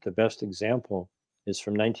convention, the best example is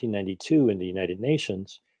from 1992 in the United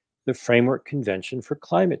Nations, the Framework Convention for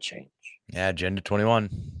Climate Change. Yeah, Agenda 21.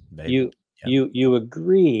 Baby. You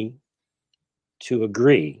agree to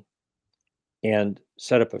agree and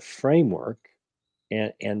set up a framework,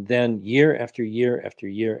 and then year after year after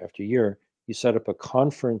year after year, you set up a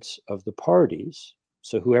conference of the parties.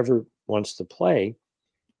 So whoever wants to play,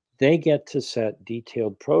 they get to set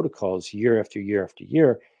detailed protocols year after year after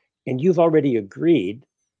year. And you've already agreed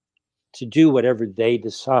to do whatever they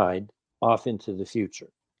decide off into the future.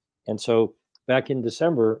 And so back in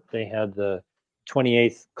December, they had the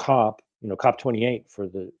 28th COP, COP 28 for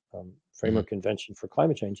the Framework Convention for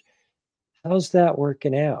Climate Change. How's that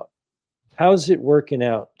working out? How's it working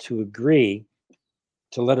out to agree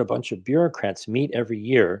to let a bunch of bureaucrats meet every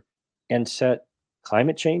year and set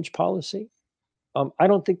climate change policy? I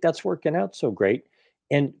don't think that's working out so great.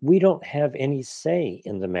 And we don't have any say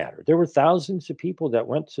in the matter. There were thousands of people that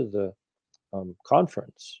went to the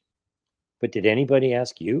conference. But did anybody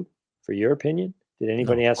ask you for your opinion? Did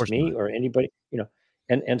anybody ask me or anybody?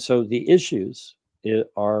 And so the issues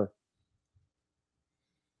are,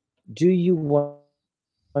 do you want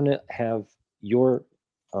to have your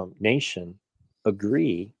nation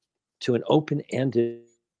agree to an open-ended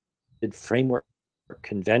framework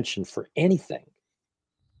convention for anything?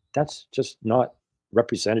 That's just not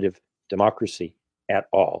representative democracy at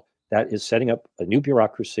all. That is setting up a new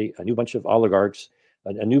bureaucracy, a new bunch of oligarchs,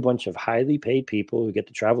 a new bunch of highly paid people who get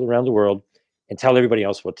to travel around the world and tell everybody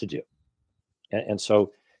else what to do. And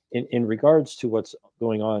so in regards to what's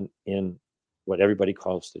going on in what everybody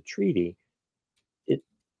calls the treaty,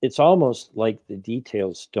 it's almost like the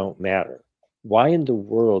details don't matter. Why in the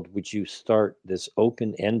world would you start this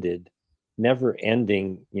open-ended,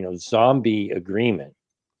 never-ending, zombie agreement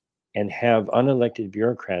and have unelected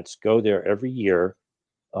bureaucrats go there every year,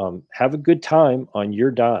 have a good time on your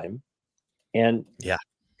dime, and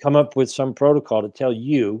come up with some protocol to tell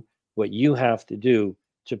you what you have to do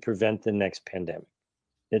to prevent the next pandemic.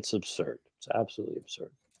 It's absurd. It's absolutely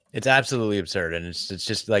absurd. It's absolutely absurd. And it's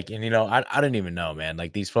just like, and I don't even know, man.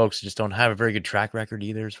 Like these folks just don't have a very good track record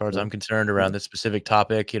either, as far as I'm concerned, around this specific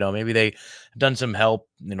topic. Maybe they have done some help,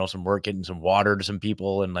 some work getting some water to some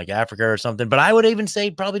people in like Africa or something. But I would even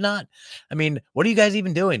say probably not. I mean, what are you guys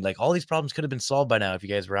even doing? Like all these problems could have been solved by now if you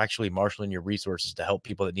guys were actually marshaling your resources to help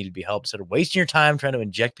people that need to be helped instead of wasting your time trying to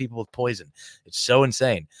inject people with poison. It's so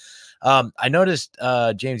insane. I noticed,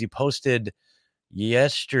 James, you posted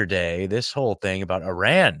yesterday this whole thing about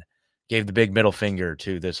Iran gave the big middle finger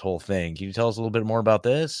to this whole thing. Can you tell us a little bit more about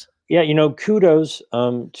this? Yeah, kudos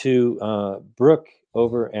to Brooke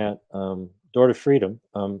over at Door to Freedom.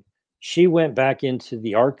 She went back into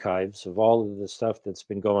the archives of all of the stuff that's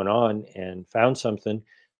been going on and found something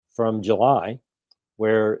from July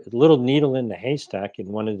where a little needle in the haystack in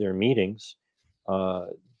one of their meetings,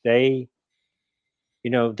 they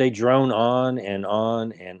drone on and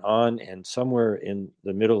on and on, and somewhere in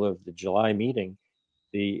the middle of the July meeting,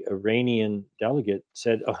 the Iranian delegate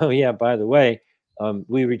said, "Oh yeah, by the way,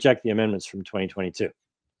 we reject the amendments from 2022,"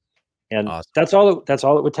 and awesome. That's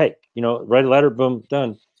all it would take. Write a letter, boom,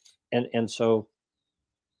 done. And so,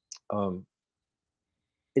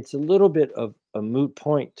 it's a little bit of a moot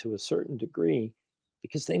point to a certain degree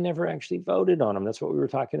because they never actually voted on them. That's what we were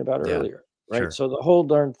talking about earlier, right? Sure. So the whole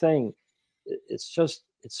darn thing, it's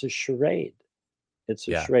a charade. It's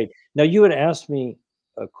a charade. Now, you had asked me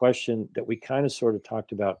a question that we kind of sort of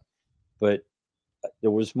talked about, but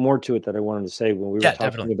there was more to it that I wanted to say when we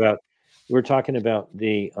were talking about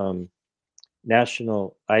the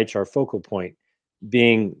national IHR focal point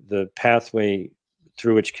being the pathway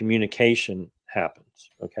through which communication happens.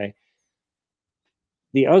 Okay.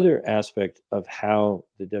 The other aspect of how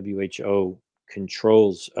the WHO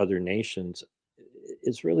controls other nations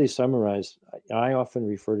is really summarized. I often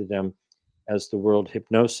refer to them as the World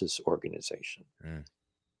Hypnosis Organization.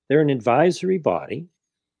 They're an advisory body.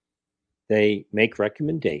 They make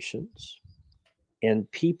recommendations, and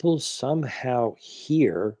people somehow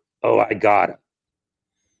hear, "Oh, I got it."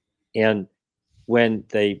 And when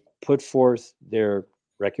they put forth their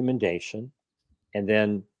recommendation, and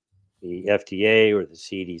then the FDA or the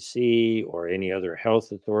CDC or any other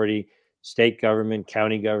health authority, state government,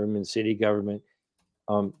 county government, city government,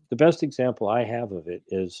 the best example I have of it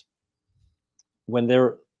is when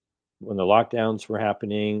the lockdowns were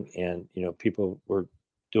happening and people were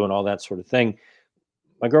doing all that sort of thing.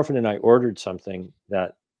 My girlfriend and I ordered something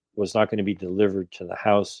that was not going to be delivered to the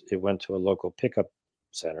house. It went to a local pickup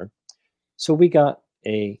center. So we got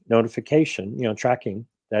a notification, tracking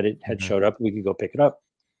that it had showed up. We could go pick it up.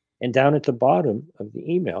 And down at the bottom of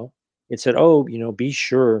the email, it said, "Oh, be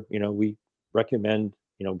sure, we recommend,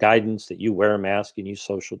 guidance that you wear a mask and use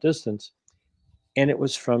social distance." And it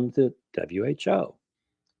was from the WHO.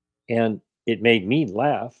 And it made me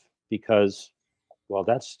laugh because, well,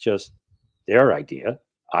 that's just their idea.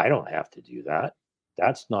 I don't have to do that.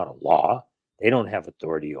 That's not a law. They don't have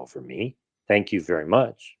authority over me. Thank you very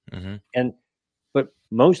much. But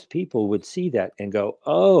most people would see that and go,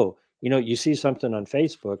 "Oh, you see something on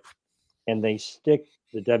Facebook and they stick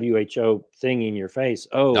the WHO thing in your face.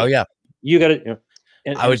 Oh yeah. You got to,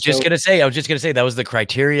 I was just gonna say that was the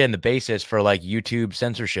criteria and the basis for like YouTube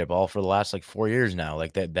censorship all for the last like 4 years now.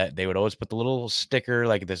 Like that they would always put the little sticker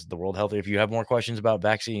like this is the World Health. If you have more questions about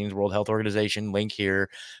vaccines, World Health Organization, link here.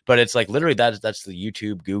 But it's like literally that's the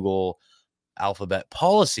YouTube, Google, Alphabet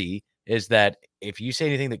policy is that if you say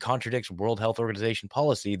anything that contradicts World Health Organization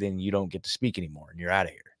policy, then you don't get to speak anymore and you're out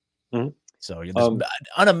of here. So there's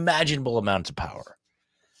unimaginable amounts of power.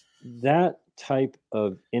 That type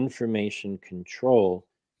of information control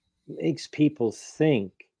makes people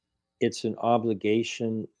think it's an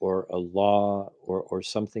obligation or a law or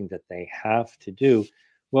something that they have to do.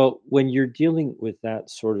 Well, when you're dealing with that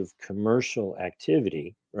sort of commercial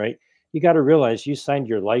activity, right, you got to realize you signed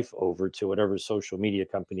your life over to whatever social media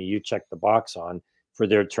company you check the box on for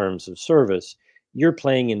their terms of service. You're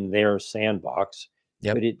playing in their sandbox,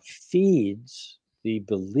 but it feeds the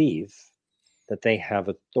belief that they have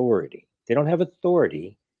authority. They don't have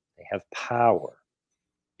authority, they have power.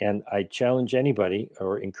 And I challenge anybody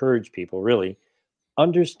or encourage people really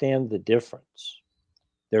understand the difference.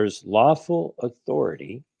 There's lawful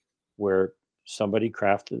authority where somebody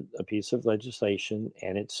crafted a piece of legislation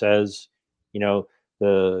and it says,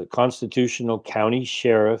 the constitutional county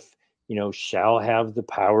sheriff, shall have the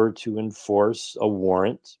power to enforce a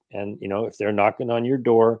warrant. And, if they're knocking on your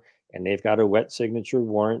door and they've got a wet signature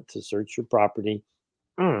warrant to search your property,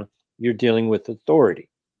 you're dealing with authority,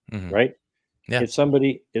 right? Yeah. If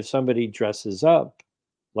somebody dresses up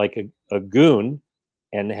like a goon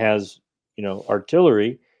and has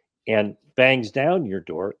artillery and bangs down your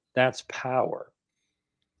door, that's power.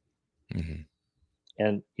 Mm-hmm.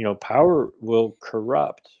 And, power will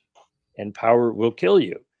corrupt and power will kill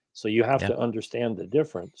you. So you have to understand the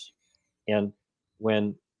difference. And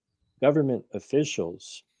when government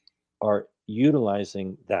officials are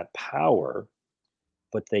utilizing that power,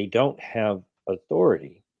 but they don't have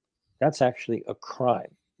authority, that's actually a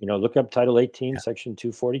crime. Look up Title 18, Section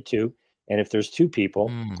 242. And if there's two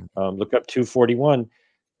people, look up 241.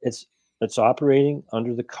 It's operating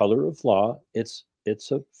under the color of law. It's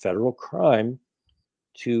a federal crime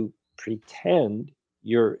to pretend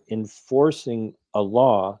you're enforcing a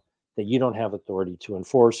law that you don't have authority to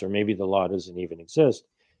enforce, or maybe the law doesn't even exist.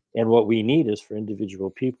 And what we need is for individual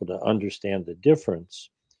people to understand the difference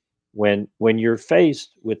when you're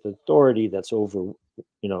faced with authority that's over,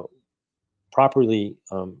 properly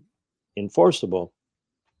enforceable.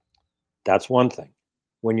 That's one thing.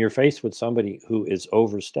 When you're faced with somebody who is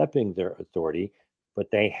overstepping their authority,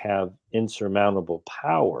 but they have insurmountable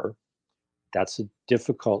power, that's a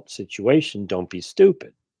difficult situation. Don't be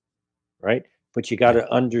stupid, right? But you got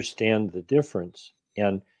to understand the difference.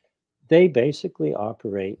 And they basically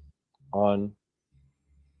operate on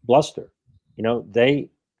bluster. They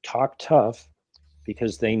talk tough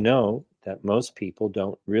because they know that most people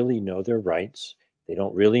don't really know their rights. They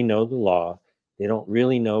don't really know the law. They don't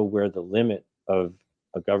really know where the limit of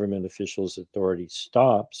a government official's authority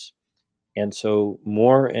stops. And so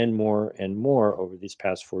more and more and more over these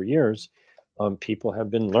past 4 years, people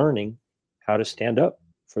have been learning how to stand up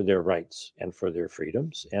for their rights and for their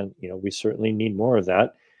freedoms. And, we certainly need more of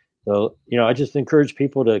that. So, I just encourage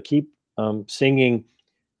people to keep singing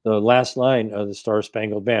the last line of the Star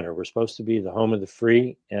Spangled Banner. We're supposed to be the home of the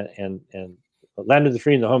free and the land of the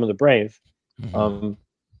free and the home of the brave. Mm-hmm.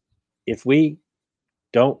 If we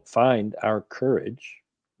don't find our courage,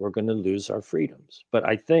 we're going to lose our freedoms. But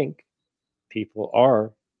I think people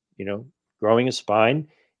are, growing a spine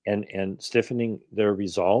and stiffening their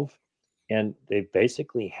resolve, and they've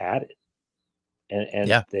basically had it.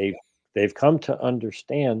 And they've come to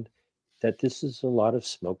understand that this is a lot of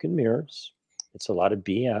smoke and mirrors. It's a lot of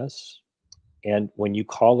BS. And when you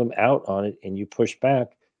call them out on it and you push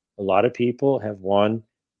back, a lot of people have won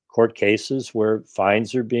court cases where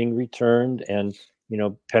fines are being returned and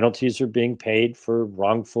penalties are being paid for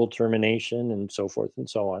wrongful termination and so forth and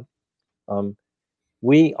so on.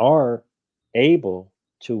 We are able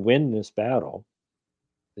to win this battle.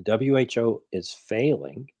 The WHO is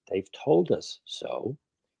failing. They've told us so.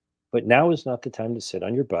 But now is not the time to sit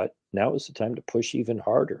on your butt. Now is the time to push even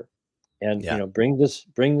harder and bring this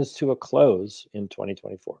to a close in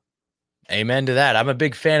 2024. Amen to that. I'm a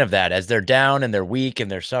big fan of that. As they're down and they're weak and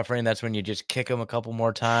they're suffering, that's when you just kick them a couple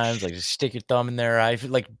more times, like just stick your thumb in their eye,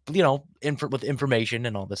 like, with information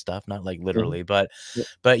and all this stuff, not like literally, but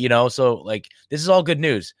so like, this is all good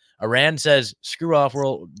news. Iran says, screw off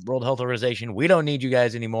World Health Organization. We don't need you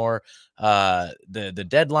guys anymore. The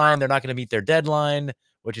deadline, they're not going to meet their deadline,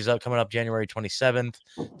 which is coming up January 27th.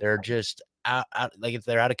 They're just out like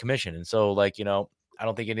they're out of commission. And so like, I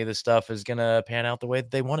don't think any of this stuff is going to pan out the way that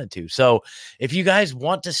they want it to. So if you guys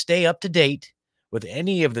want to stay up to date with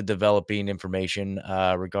any of the developing information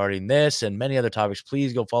regarding this and many other topics,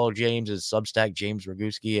 please go follow James's Substack, James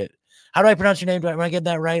Roguski. How do I pronounce your name? Do I get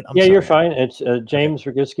that right? I'm sorry. You're fine. It's James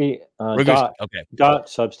Roguski.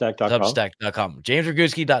 Substack.com. Substack.com.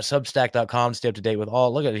 JamesRoguski.substack.com. Stay up to date with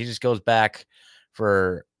all. Look at it. He just goes back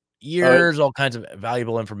for years, all kinds of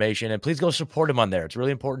valuable information, and please go support him on there. It's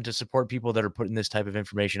really important to support people that are putting this type of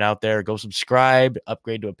information out there. Go subscribe,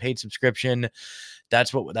 upgrade to a paid subscription.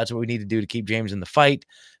 That's what we need to do to keep James in the fight.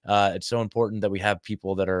 It's so important that we have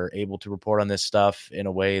people that are able to report on this stuff in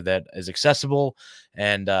a way that is accessible.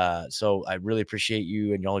 And so I really appreciate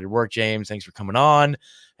you and all your work, James. Thanks for coming on.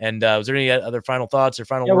 And was there any other final thoughts or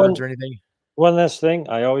final words or anything? One last thing.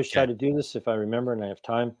 I always try to do this if I remember and I have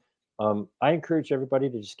time. I encourage everybody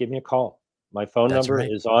to just give me a call. My phone number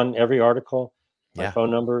is on every article. My phone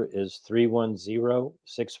number is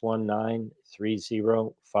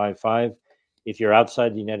 310-619-3055. If you're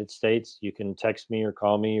outside the United States, you can text me or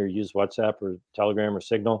call me or use WhatsApp or Telegram or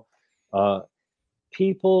Signal.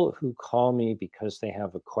 People who call me because they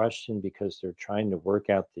have a question, because they're trying to work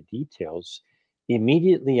out the details,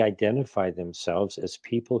 immediately identify themselves as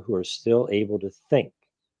people who are still able to think.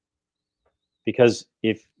 Because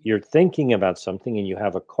if you're thinking about something and you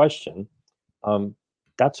have a question,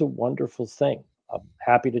 that's a wonderful thing. I'm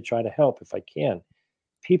happy to try to help if I can.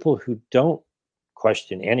 People who don't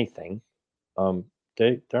question anything,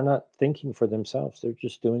 they're not thinking for themselves. They're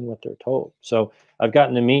just doing what they're told. So I've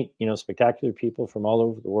gotten to meet, spectacular people from all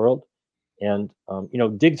over the world. and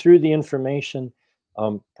dig through the information.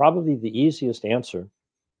 Probably the easiest answer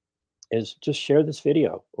is just share this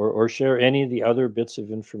video, or share any of the other bits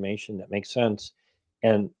of information that makes sense.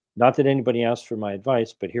 And not that anybody asked for my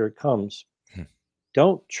advice, but here it comes.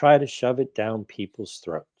 Don't try to shove it down people's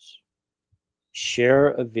throats. Share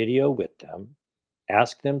a video with them,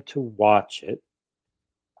 ask them to watch it,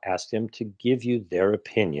 ask them to give you their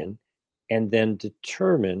opinion, and then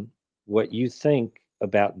determine what you think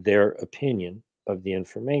about their opinion of the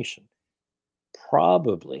information.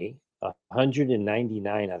 Probably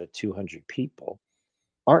 199 out of 200 people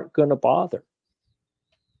aren't going to bother.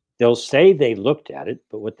 They'll say they looked at it,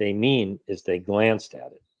 but what they mean is they glanced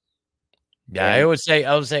at it. Yeah, I would say,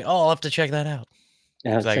 oh, I'll have to check that out.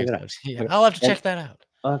 Check it out. Yeah, I'll have to check that out.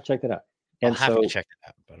 I'll check it out. And I'll have to check it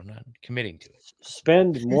out, but I'm not committing to it.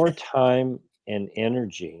 Spend more time and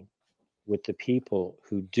energy with the people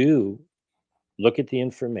who do look at the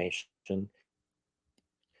information,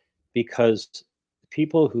 because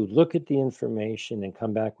people who look at the information and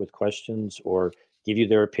come back with questions or give you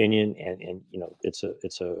their opinion, and it's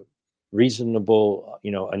a reasonable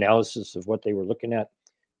analysis of what they were looking at,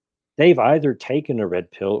 they've either taken a red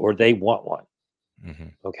pill or they want one.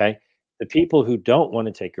 Okay. The people who don't want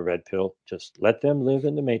to take a red pill, just let them live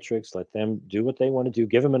in the matrix, let them do what they want to do,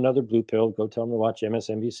 give them another blue pill, go tell them to watch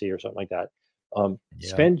MSNBC or something like that.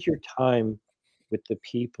 Spend your time with the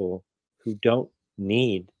people who don't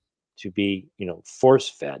need to be force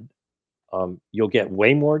fed. You'll get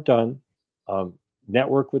way more done.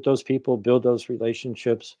 Network with those people, build those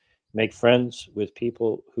relationships, make friends with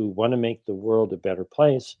people who want to make the world a better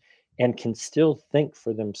place and can still think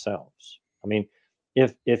for themselves. I mean,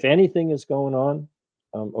 if anything is going on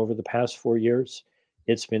over the past 4 years,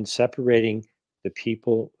 it's been separating the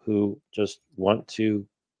people who just want to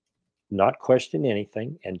not question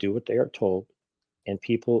anything and do what they are told, and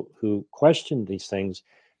people who question these things,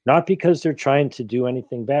 not because they're trying to do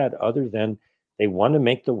anything bad, other than they want to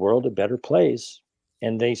make the world a better place,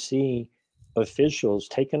 and they see officials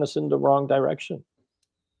taking us in the wrong direction.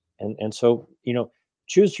 And so,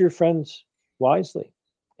 choose your friends wisely.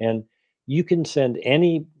 And you can send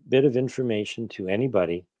any bit of information to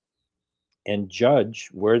anybody and judge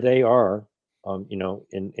where they are,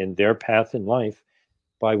 in their path in life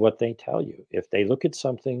by what they tell you. If they look at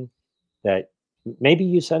something that maybe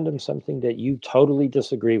you send them something that you totally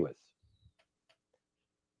disagree with,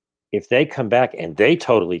 if they come back and they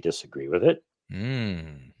totally disagree with it,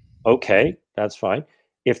 okay, that's fine.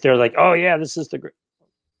 If they're like, oh yeah, this is the great.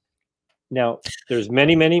 Now, there's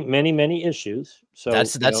many issues. So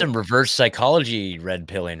that's some reverse psychology red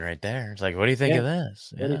pilling right there. It's like, what do you think of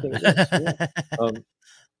this? What do you think of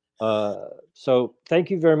this? So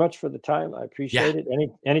thank you very much for the time. I appreciate it.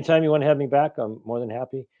 Anytime you want to have me back, I'm more than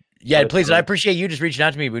happy. Yeah, please. I appreciate you just reaching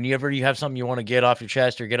out to me. Whenever you have something you want to get off your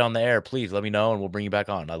chest or get on the air, please let me know and we'll bring you back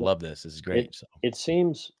on. I love this. This is great. It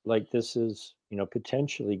seems like this is,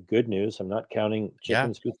 potentially good news. I'm not counting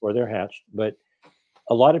chickens before they're hatched, but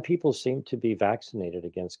a lot of people seem to be vaccinated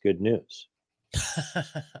against good news.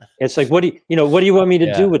 It's like, what do you want me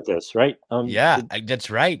to do with this? Right. That's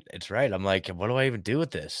right. It's right. I'm like, what do I even do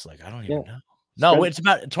with this? Like, I don't even know. No, it's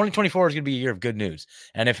about 2024 is going to be a year of good news.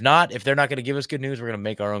 And if they're not going to give us good news, we're going to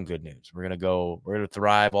make our own good news. We're going to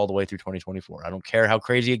thrive all the way through 2024. I don't care how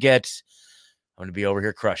crazy it gets. I'm going to be over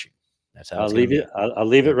here crushing. That's how I'll leave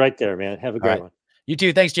it right there, man. Have a great one. You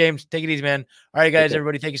too. Thanks, James. Take it easy, man. All right, guys,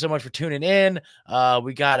 everybody, thank you so much for tuning in.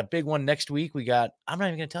 We got a big one next week. I'm not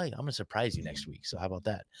even going to tell you. I'm going to surprise you next week. So how about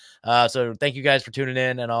that? So thank you guys for tuning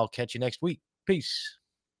in, and I'll catch you next week. Peace.